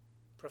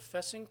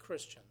 professing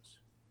Christians,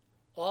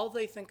 all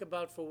they think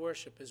about for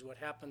worship is what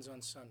happens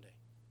on Sunday.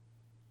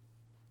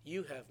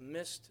 You have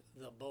missed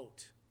the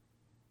boat,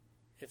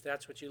 if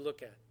that's what you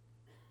look at.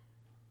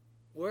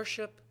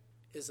 Worship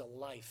is a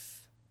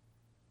life.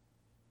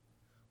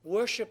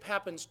 Worship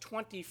happens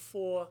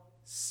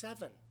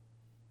 24/7.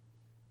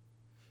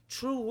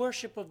 True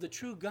worship of the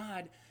true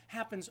God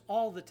happens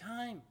all the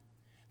time.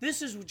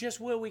 This is just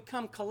where we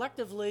come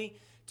collectively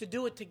to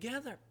do it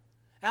together.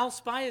 Al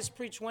Spires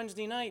preached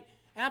Wednesday night,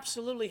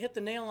 absolutely hit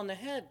the nail on the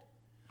head.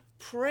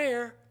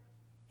 Prayer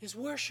is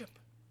worship.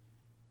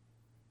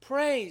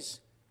 Praise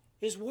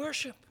is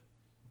worship.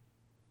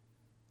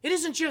 It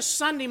isn't just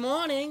Sunday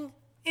morning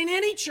in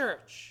any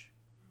church.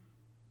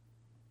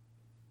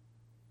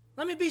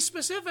 Let me be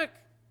specific.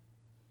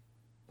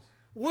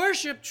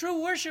 Worship,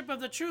 true worship of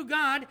the true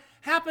God,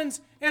 happens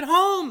at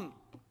home.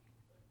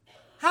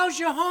 How's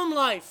your home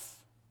life?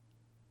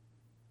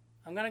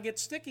 I'm going to get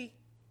sticky.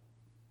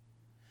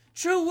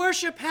 True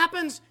worship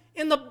happens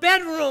in the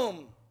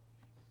bedroom.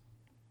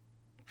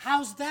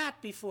 How's that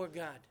before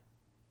God?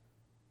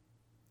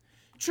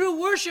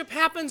 True worship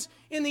happens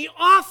in the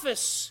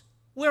office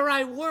where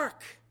I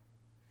work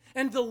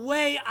and the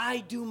way I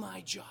do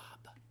my job.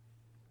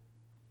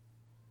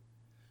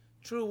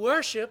 True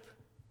worship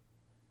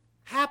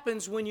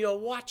happens when you're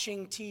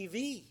watching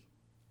TV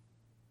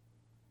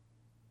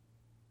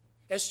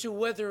as to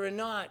whether or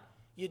not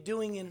you're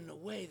doing it in a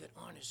way that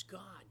honors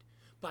God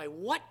by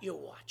what you're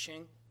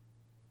watching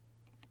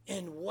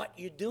and what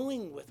you're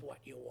doing with what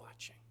you're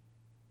watching.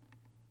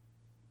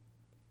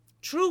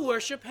 True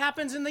worship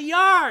happens in the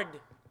yard.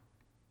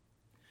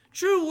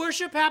 True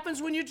worship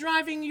happens when you're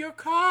driving your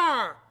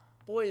car.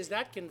 Boy, is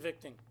that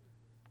convicting.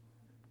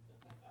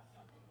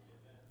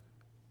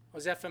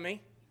 Was that for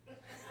me?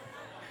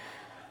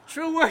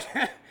 True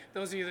worship.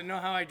 Those of you that know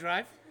how I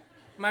drive.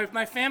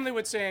 My family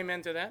would say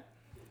amen to that.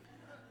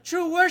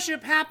 True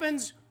worship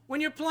happens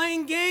when you're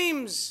playing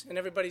games. And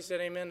everybody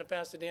said amen to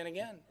Pastor Dan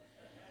again.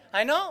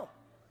 I know.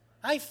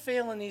 I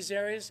fail in these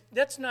areas.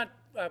 That's not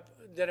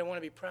that I want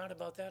to be proud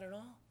about that at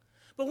all.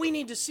 But we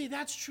need to see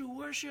that's true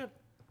worship.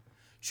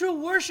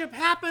 True worship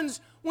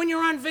happens when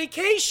you're on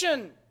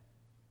vacation.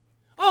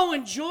 Oh,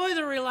 enjoy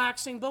the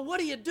relaxing, but what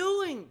are you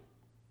doing?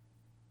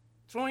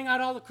 Throwing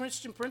out all the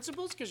Christian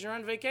principles because you're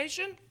on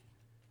vacation?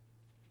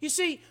 You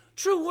see,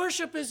 true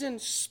worship is in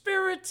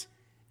spirit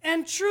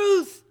and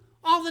truth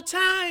all the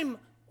time.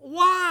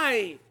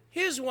 Why?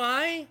 Here's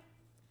why.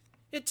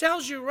 It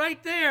tells you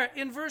right there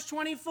in verse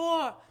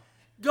 24.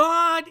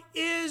 God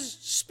is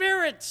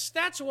spirits.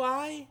 That's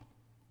why.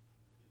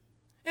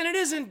 And it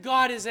isn't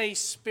God is a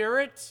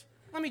spirit.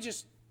 Let me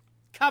just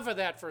cover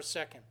that for a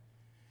second.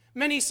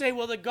 Many say,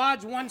 well, that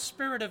God's one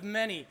spirit of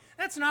many.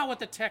 That's not what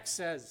the text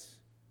says.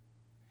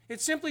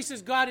 It simply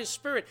says God is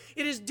spirit.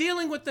 It is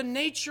dealing with the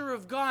nature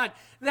of God.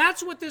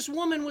 That's what this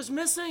woman was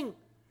missing.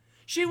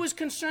 She was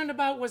concerned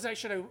about,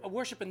 should I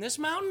worship in this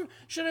mountain?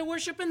 Should I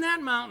worship in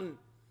that mountain?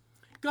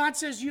 God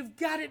says, you've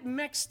got it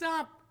mixed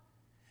up.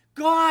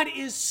 God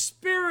is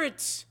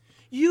spirit.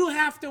 You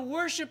have to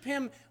worship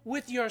him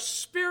with your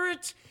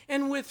spirit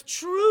and with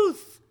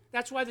truth.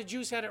 That's why the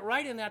Jews had it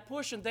right in that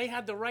portion. They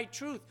had the right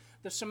truth.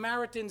 The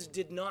Samaritans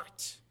did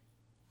not.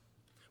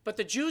 But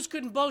the Jews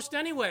couldn't boast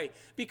anyway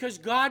because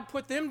God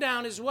put them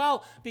down as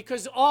well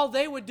because all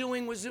they were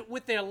doing was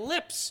with their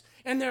lips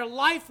and their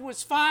life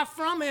was far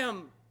from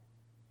him.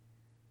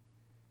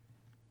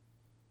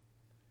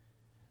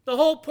 The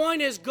whole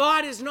point is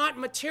God is not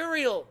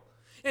material.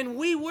 And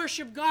we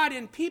worship God,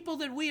 and people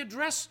that we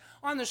address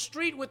on the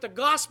street with the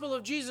gospel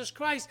of Jesus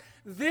Christ,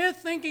 their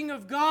thinking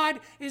of God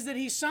is that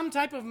he's some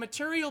type of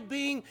material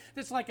being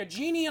that's like a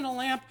genie in a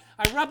lamp.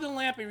 I rub the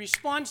lamp, he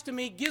responds to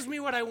me, gives me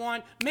what I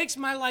want, makes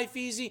my life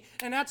easy,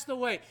 and that's the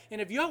way. And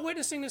if you're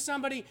witnessing to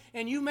somebody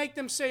and you make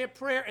them say a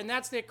prayer and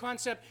that's their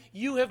concept,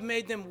 you have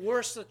made them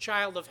worse a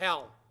child of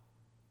hell.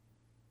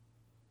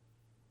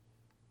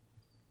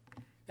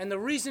 And the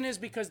reason is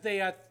because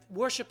they are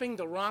worshiping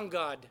the wrong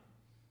God.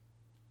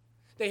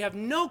 They have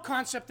no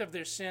concept of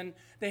their sin.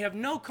 They have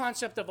no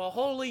concept of a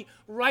holy,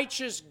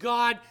 righteous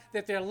God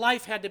that their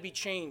life had to be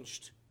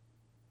changed.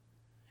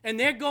 And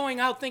they're going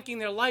out thinking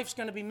their life's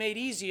going to be made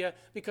easier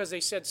because they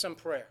said some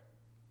prayer.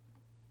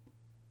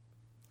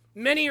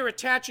 Many are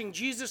attaching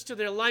Jesus to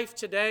their life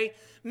today.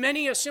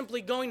 Many are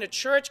simply going to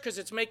church because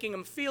it's making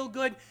them feel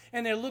good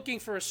and they're looking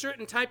for a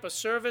certain type of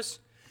service.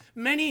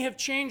 Many have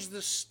changed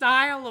the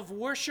style of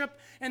worship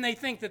and they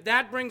think that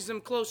that brings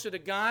them closer to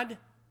God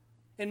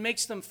and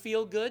makes them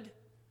feel good.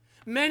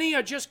 Many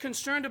are just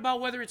concerned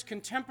about whether it's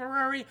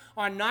contemporary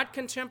or not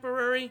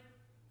contemporary.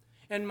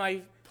 And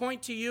my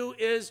point to you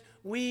is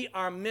we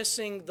are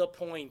missing the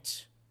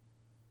point.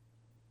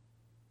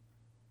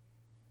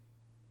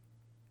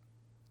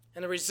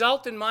 And the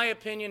result, in my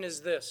opinion,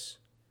 is this: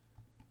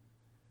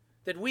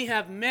 that we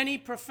have many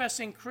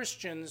professing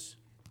Christians,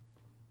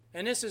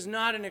 and this is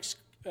not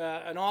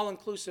an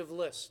all-inclusive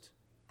list.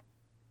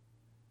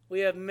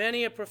 We have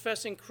many a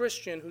professing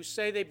Christian who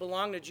say they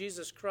belong to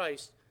Jesus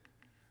Christ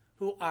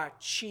who are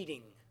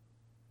cheating.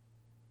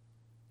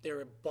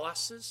 They're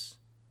bosses,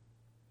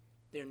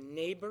 their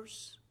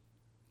neighbors,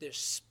 their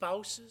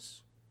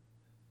spouses.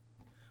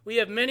 We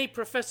have many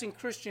professing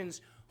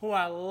Christians who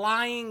are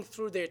lying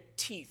through their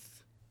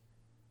teeth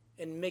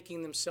and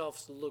making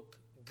themselves look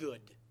good.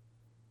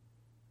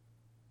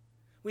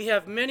 We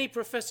have many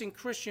professing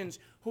Christians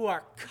who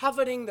are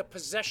coveting the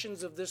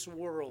possessions of this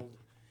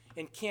world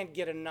and can't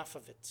get enough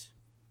of it.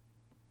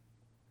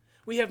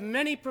 We have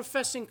many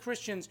professing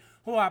Christians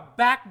who are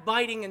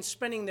backbiting and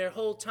spending their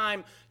whole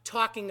time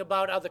talking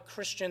about other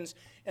Christians,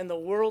 and the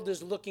world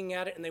is looking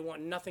at it and they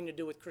want nothing to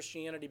do with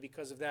Christianity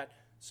because of that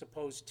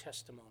supposed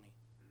testimony.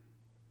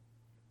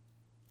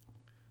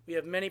 We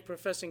have many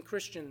professing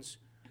Christians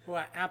who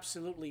are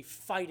absolutely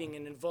fighting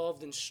and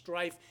involved in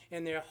strife,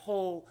 and their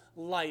whole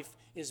life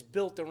is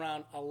built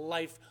around a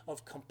life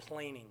of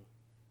complaining.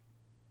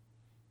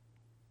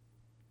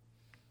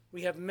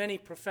 We have many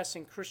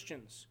professing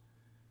Christians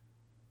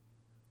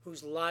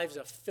whose lives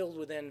are filled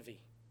with envy.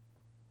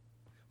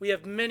 We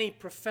have many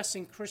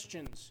professing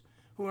Christians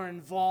who are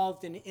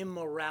involved in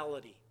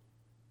immorality.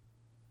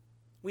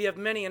 We have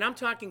many, and I'm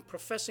talking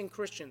professing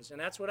Christians, and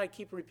that's what I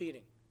keep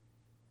repeating,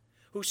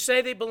 who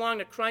say they belong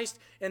to Christ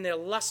and they're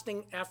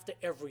lusting after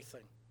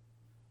everything.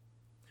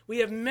 We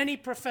have many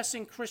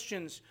professing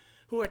Christians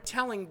who are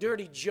telling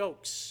dirty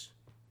jokes.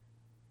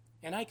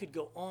 And I could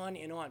go on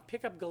and on.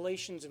 Pick up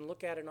Galatians and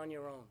look at it on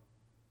your own.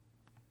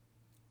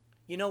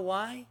 You know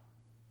why?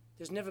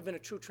 there's never been a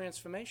true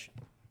transformation.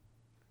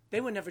 They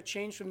were never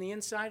changed from the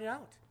inside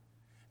out.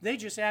 They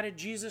just added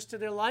Jesus to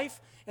their life,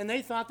 and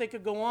they thought they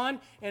could go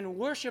on and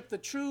worship the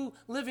true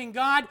living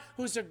God,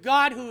 who's a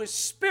God who is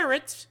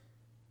spirit,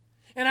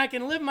 and I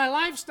can live my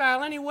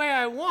lifestyle any way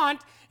I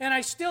want, and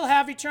I still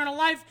have eternal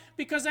life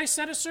because I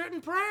said a certain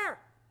prayer.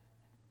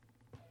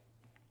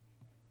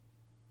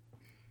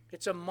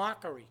 It's a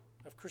mockery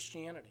of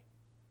Christianity.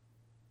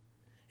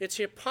 It's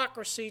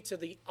hypocrisy to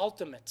the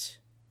ultimate.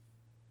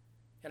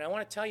 And I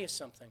want to tell you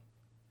something.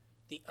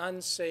 The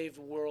unsaved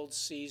world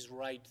sees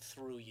right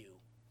through you.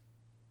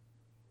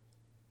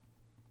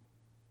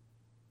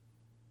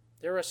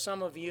 There are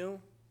some of you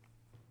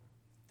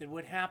that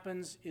what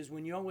happens is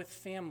when you're with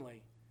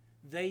family,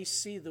 they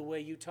see the way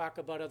you talk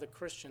about other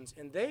Christians,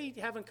 and they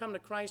haven't come to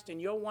Christ, and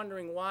you're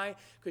wondering why,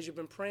 because you've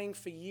been praying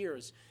for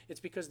years. It's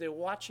because they're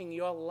watching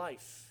your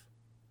life.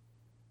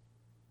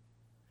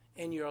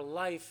 And your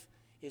life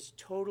is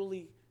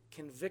totally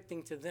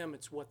convicting to them.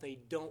 It's what they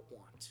don't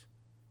want.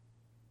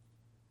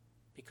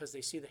 Because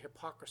they see the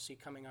hypocrisy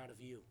coming out of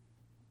you.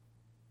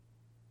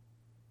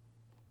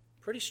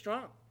 Pretty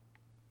strong.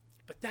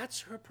 But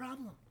that's her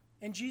problem.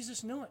 And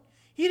Jesus knew it.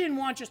 He didn't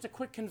want just a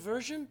quick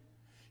conversion.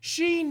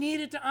 She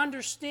needed to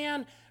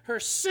understand her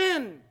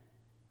sin.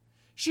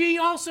 She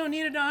also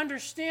needed to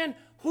understand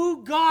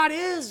who God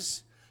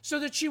is, so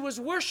that she was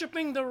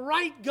worshiping the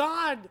right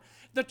God,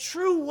 the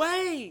true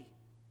way,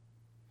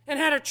 and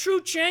had a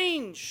true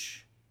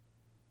change.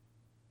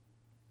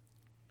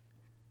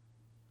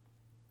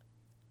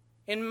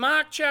 In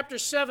Mark chapter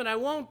 7, I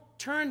won't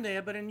turn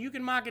there, but you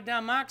can mark it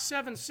down, Mark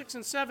 7, 6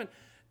 and 7,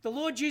 the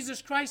Lord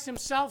Jesus Christ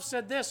himself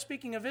said this,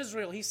 speaking of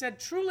Israel. He said,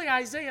 "Truly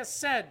Isaiah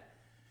said,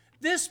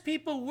 this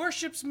people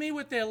worships me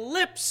with their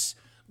lips,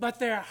 but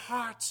their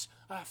hearts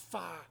are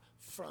far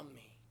from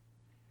me."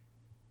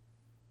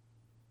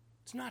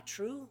 It's not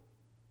true.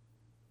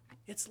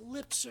 It's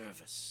lip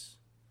service.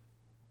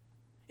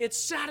 It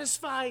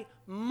satisfies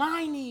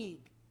my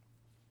need.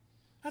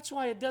 That's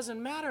why it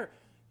doesn't matter.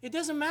 It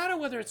doesn't matter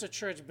whether it's a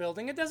church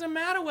building. It doesn't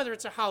matter whether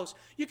it's a house.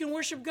 You can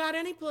worship God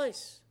any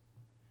place.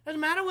 It doesn't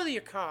matter whether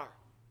your car.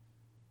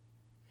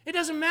 It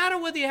doesn't matter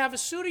whether you have a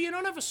suit or you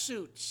don't have a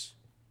suit.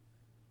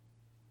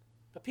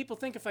 But people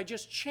think if I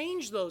just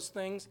change those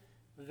things,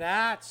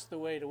 that's the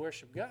way to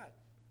worship God.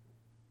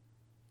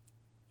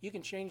 You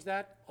can change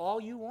that all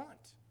you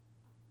want.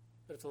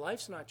 But if the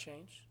life's not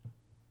changed,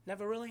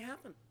 never really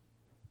happened.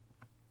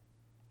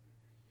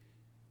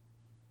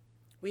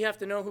 We have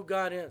to know who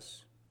God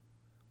is,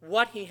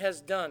 what he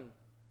has done.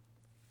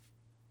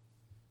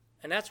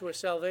 And that's where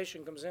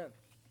salvation comes in.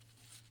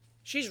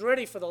 She's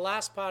ready for the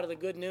last part of the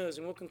good news,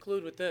 and we'll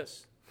conclude with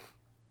this.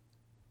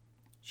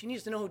 She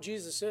needs to know who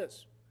Jesus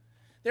is.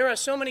 There are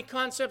so many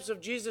concepts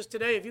of Jesus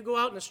today. If you go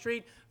out in the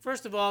street,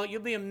 first of all,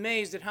 you'll be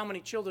amazed at how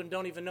many children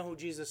don't even know who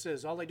Jesus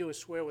is. All they do is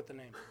swear with the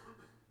name.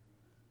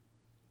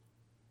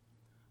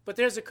 But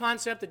there's a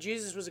concept that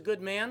Jesus was a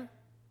good man.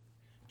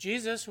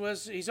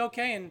 He's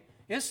okay, and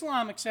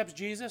Islam accepts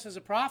Jesus as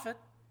a prophet.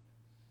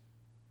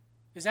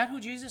 Is that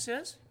who Jesus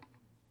is?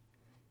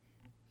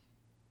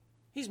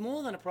 He's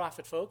more than a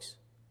prophet, folks.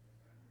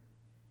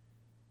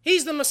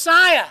 He's the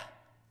Messiah.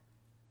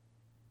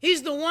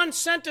 He's the one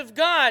sent of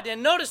God.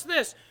 And notice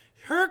this.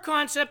 Her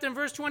concept in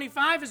verse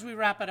 25 as we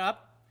wrap it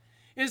up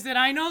is that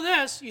I know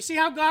this. You see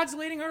how God's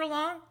leading her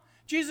along?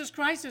 Jesus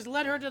Christ has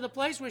led her to the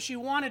place where she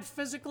wanted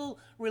physical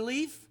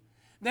relief.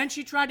 Then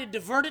she tried to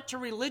divert it to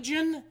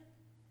religion.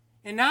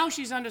 And now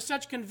she's under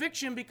such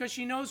conviction because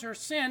she knows her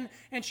sin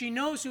and she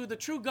knows who the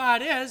true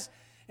God is.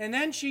 And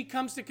then she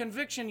comes to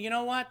conviction, you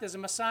know what, there's a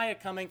Messiah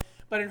coming.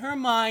 But in her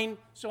mind,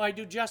 so I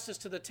do justice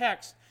to the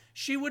text,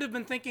 she would have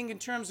been thinking in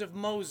terms of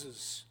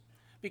Moses.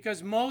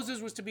 Because Moses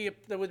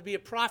there would be a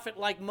prophet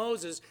like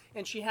Moses,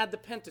 and she had the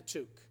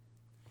Pentateuch.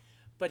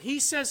 But he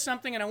says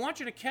something, and I want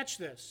you to catch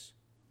this.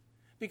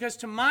 Because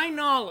to my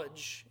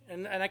knowledge,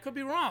 and I could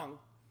be wrong,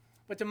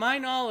 but to my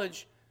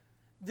knowledge,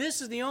 this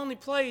is the only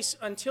place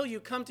until you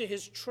come to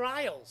his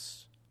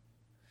trials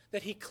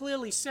that he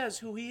clearly says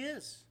who he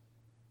is.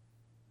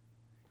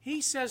 He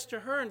says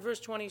to her in verse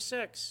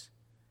 26,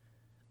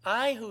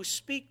 "I who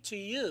speak to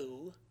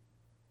you,"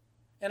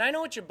 and I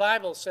know what your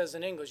Bible says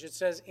in English. It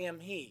says, "am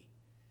he."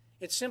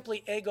 It's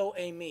simply ego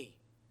eimi.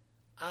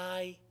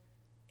 I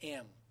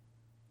am.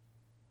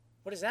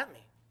 What does that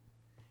mean?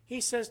 He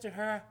says to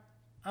her,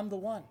 "I'm the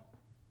one."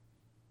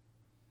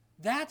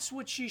 That's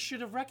what she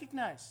should have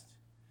recognized.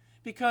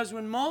 Because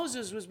when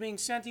Moses was being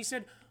sent, he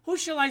said, "Who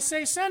shall I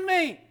say send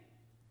me?"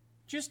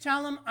 Just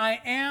tell him,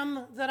 "I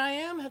am that I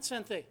am had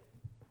sent thee."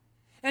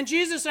 And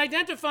Jesus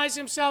identifies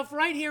himself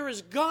right here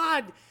as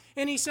God.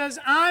 And he says,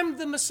 "I'm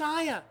the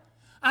Messiah.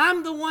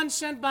 I'm the one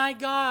sent by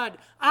God.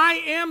 I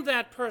am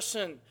that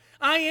person.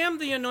 I am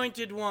the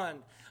anointed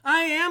one.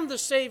 I am the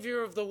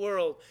Savior of the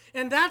world."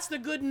 And that's the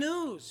good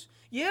news.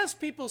 Yes,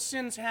 people's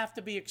sins have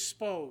to be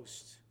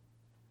exposed.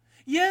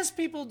 Yes,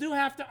 people do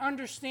have to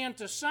understand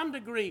to some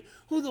degree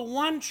who the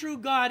one true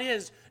God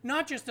is,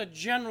 not just a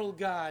general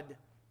God.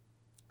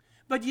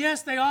 But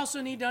yes, they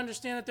also need to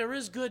understand that there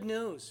is good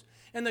news.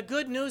 And the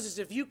good news is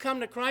if you come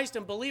to Christ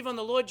and believe on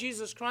the Lord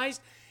Jesus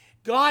Christ,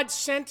 God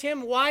sent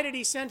him. Why did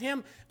he send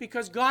him?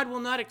 Because God will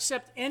not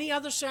accept any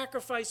other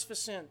sacrifice for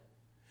sin.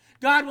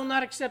 God will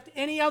not accept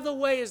any other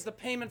way as the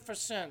payment for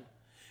sin.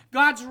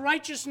 God's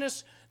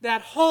righteousness,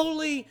 that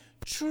holy,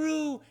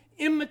 true,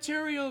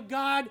 immaterial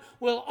God,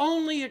 will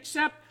only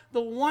accept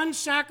the one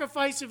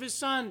sacrifice of his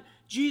Son,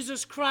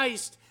 Jesus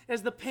Christ,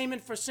 as the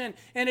payment for sin.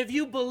 And if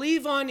you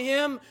believe on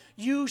him,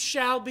 you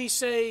shall be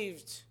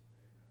saved.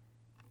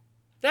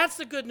 That's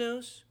the good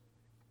news.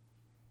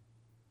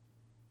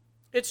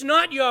 It's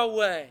not your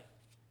way.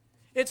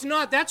 It's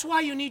not. That's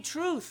why you need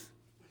truth.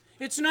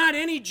 It's not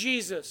any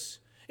Jesus.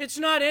 It's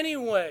not any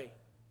way.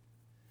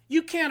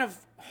 You can't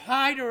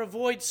hide or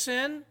avoid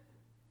sin.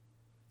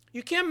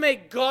 You can't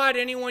make God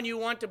anyone you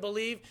want to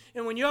believe.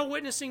 And when you're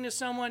witnessing to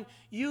someone,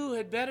 you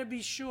had better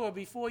be sure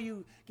before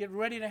you get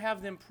ready to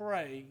have them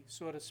pray,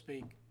 so to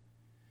speak,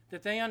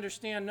 that they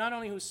understand not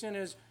only who sin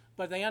is,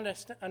 but they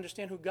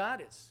understand who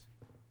God is.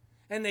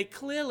 And they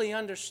clearly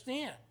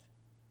understand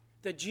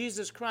that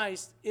Jesus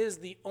Christ is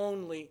the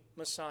only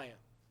Messiah.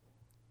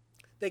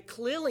 They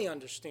clearly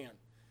understand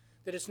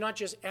that it's not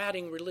just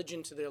adding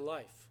religion to their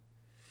life.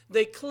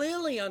 They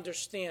clearly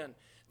understand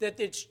that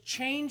it's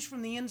changed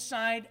from the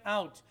inside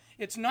out.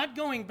 It's not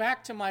going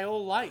back to my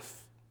old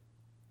life.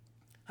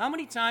 How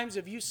many times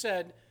have you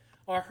said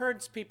or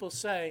heard people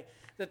say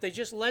that they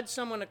just led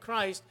someone to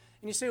Christ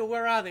and you say, well,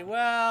 where are they?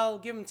 Well,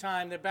 give them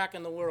time. They're back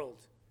in the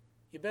world.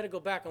 You better go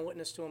back and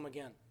witness to them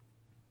again.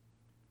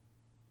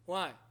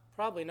 Why?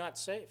 Probably not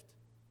saved.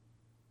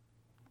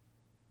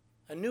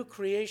 A new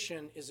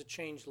creation is a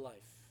changed life.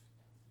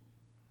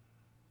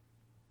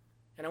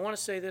 And I want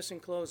to say this in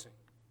closing.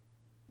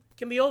 It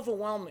can be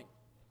overwhelming.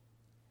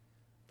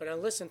 But now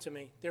listen to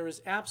me. There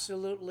is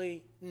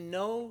absolutely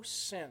no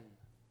sin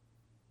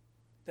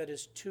that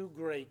is too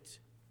great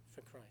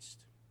for Christ.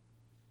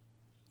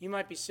 You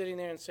might be sitting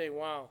there and say,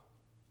 wow,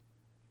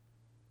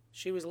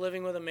 she was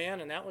living with a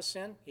man and that was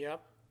sin?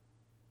 Yep.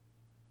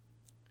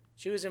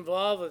 She was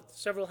involved with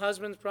several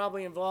husbands,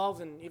 probably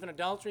involved in even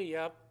adultery?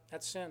 Yep,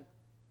 that's sin.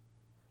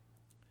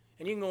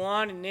 And you can go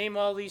on and name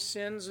all these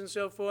sins and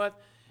so forth,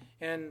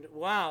 and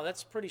wow,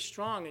 that's pretty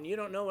strong, and you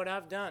don't know what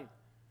I've done.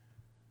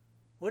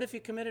 What if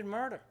you committed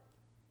murder?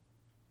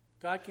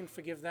 God can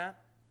forgive that,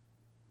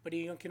 but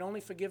he can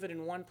only forgive it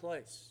in one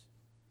place,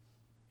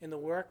 in the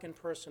work and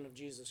person of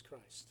Jesus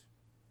Christ.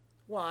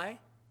 Why?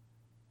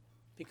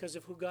 Because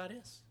of who God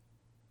is.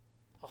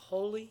 A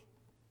holy,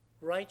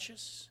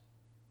 righteous,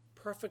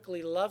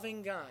 perfectly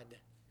loving God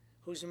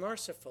who's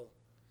merciful,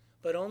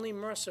 but only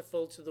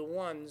merciful to the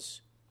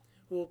ones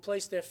who will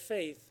place their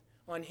faith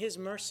on his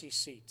mercy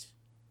seat.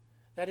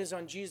 That is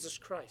on Jesus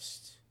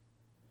Christ,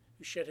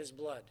 who shed his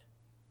blood.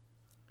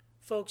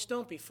 Folks,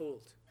 don't be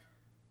fooled.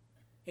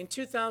 In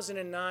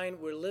 2009,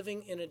 we're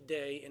living in a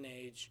day and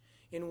age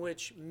in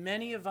which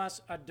many of us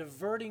are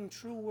diverting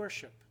true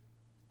worship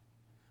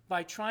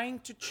by trying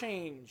to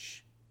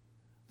change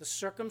the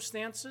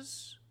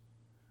circumstances,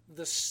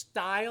 the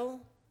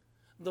style,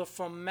 the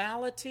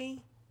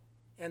formality,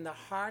 and the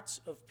hearts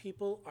of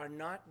people are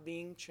not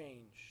being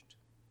changed.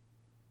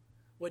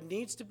 What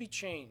needs to be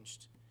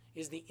changed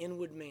is the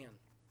inward man.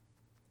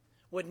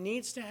 What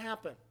needs to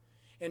happen,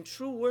 and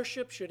true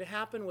worship should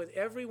happen with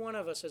every one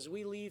of us as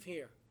we leave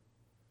here,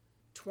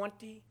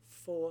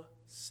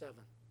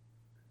 24/7,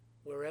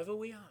 wherever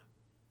we are.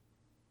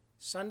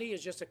 Sunday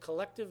is just a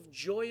collective,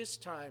 joyous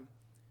time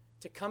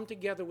to come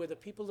together with the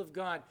people of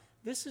God.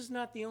 This is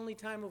not the only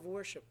time of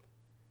worship.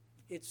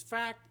 In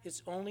fact,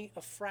 it's only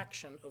a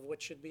fraction of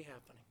what should be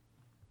happening.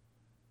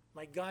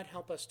 May God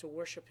help us to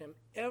worship him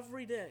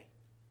every day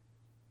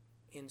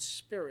in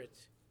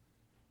spirit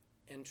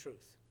and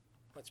truth.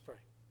 Let's pray.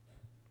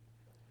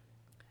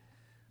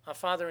 Our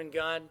Father in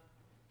God,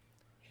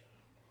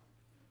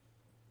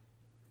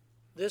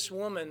 this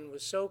woman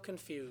was so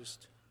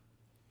confused,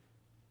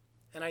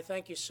 and I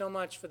thank you so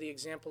much for the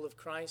example of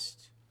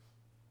Christ.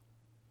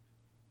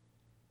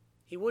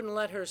 He wouldn't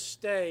let her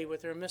stay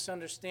with her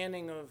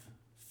misunderstanding of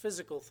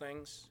physical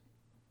things.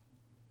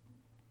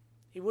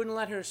 He wouldn't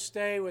let her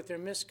stay with her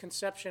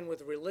misconception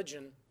with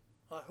religion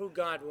or who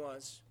God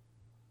was,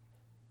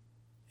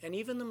 and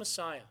even the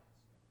Messiah.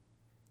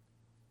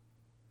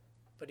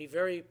 But he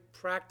very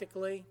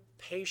practically,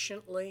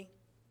 patiently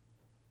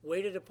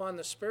waited upon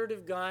the Spirit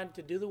of God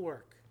to do the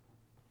work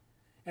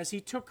as he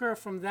took her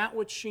from that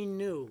which she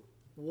knew,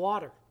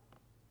 water,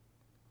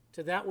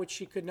 to that which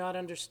she could not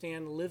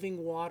understand,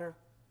 living water,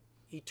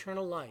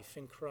 eternal life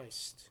in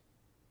Christ.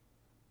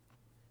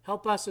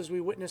 Help us as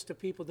we witness to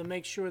people to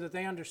make sure that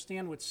they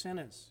understand what sin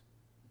is,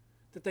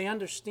 that they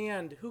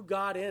understand who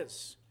God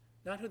is,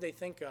 not who they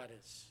think God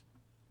is,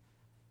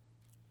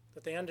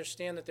 that they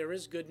understand that there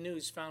is good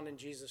news found in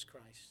Jesus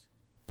Christ.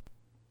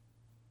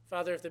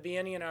 Father, if there be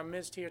any in our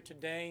midst here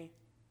today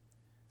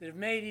that have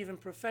made even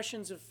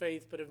professions of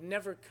faith but have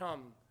never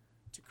come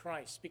to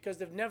Christ because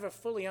they've never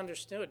fully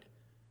understood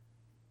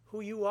who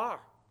you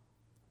are,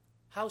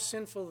 how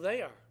sinful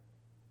they are,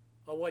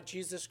 or what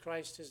Jesus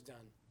Christ has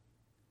done,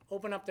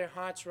 open up their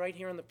hearts right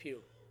here in the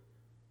pew.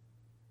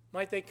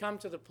 Might they come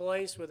to the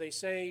place where they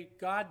say,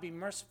 God, be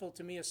merciful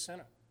to me, a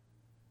sinner.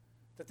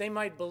 That they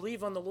might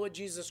believe on the Lord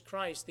Jesus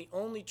Christ, the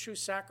only true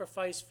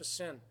sacrifice for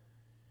sin.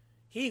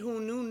 He who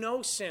knew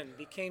no sin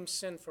became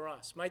sin for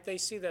us. Might they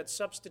see that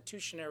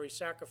substitutionary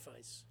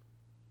sacrifice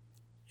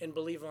and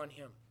believe on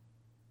him.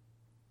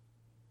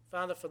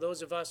 Father, for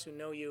those of us who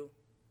know you,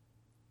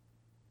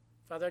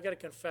 Father, I've got to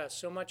confess,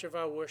 so much of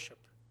our worship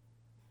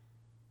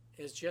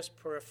is just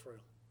peripheral.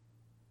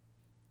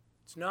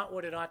 It's not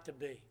what it ought to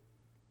be.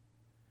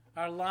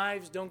 Our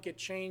lives don't get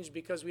changed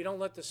because we don't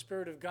let the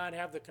Spirit of God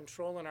have the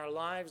control in our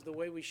lives the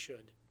way we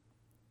should.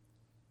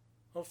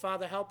 Oh,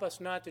 Father, help us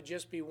not to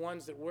just be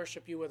ones that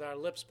worship you with our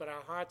lips, but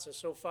our hearts are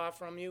so far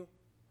from you.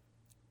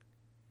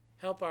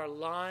 Help our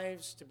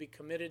lives to be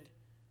committed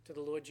to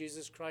the Lord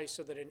Jesus Christ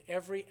so that in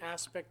every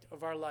aspect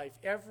of our life,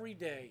 every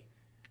day,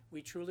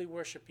 we truly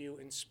worship you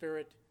in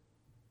spirit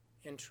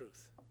and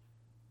truth.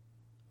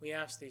 We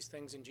ask these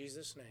things in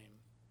Jesus' name.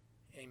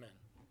 Amen.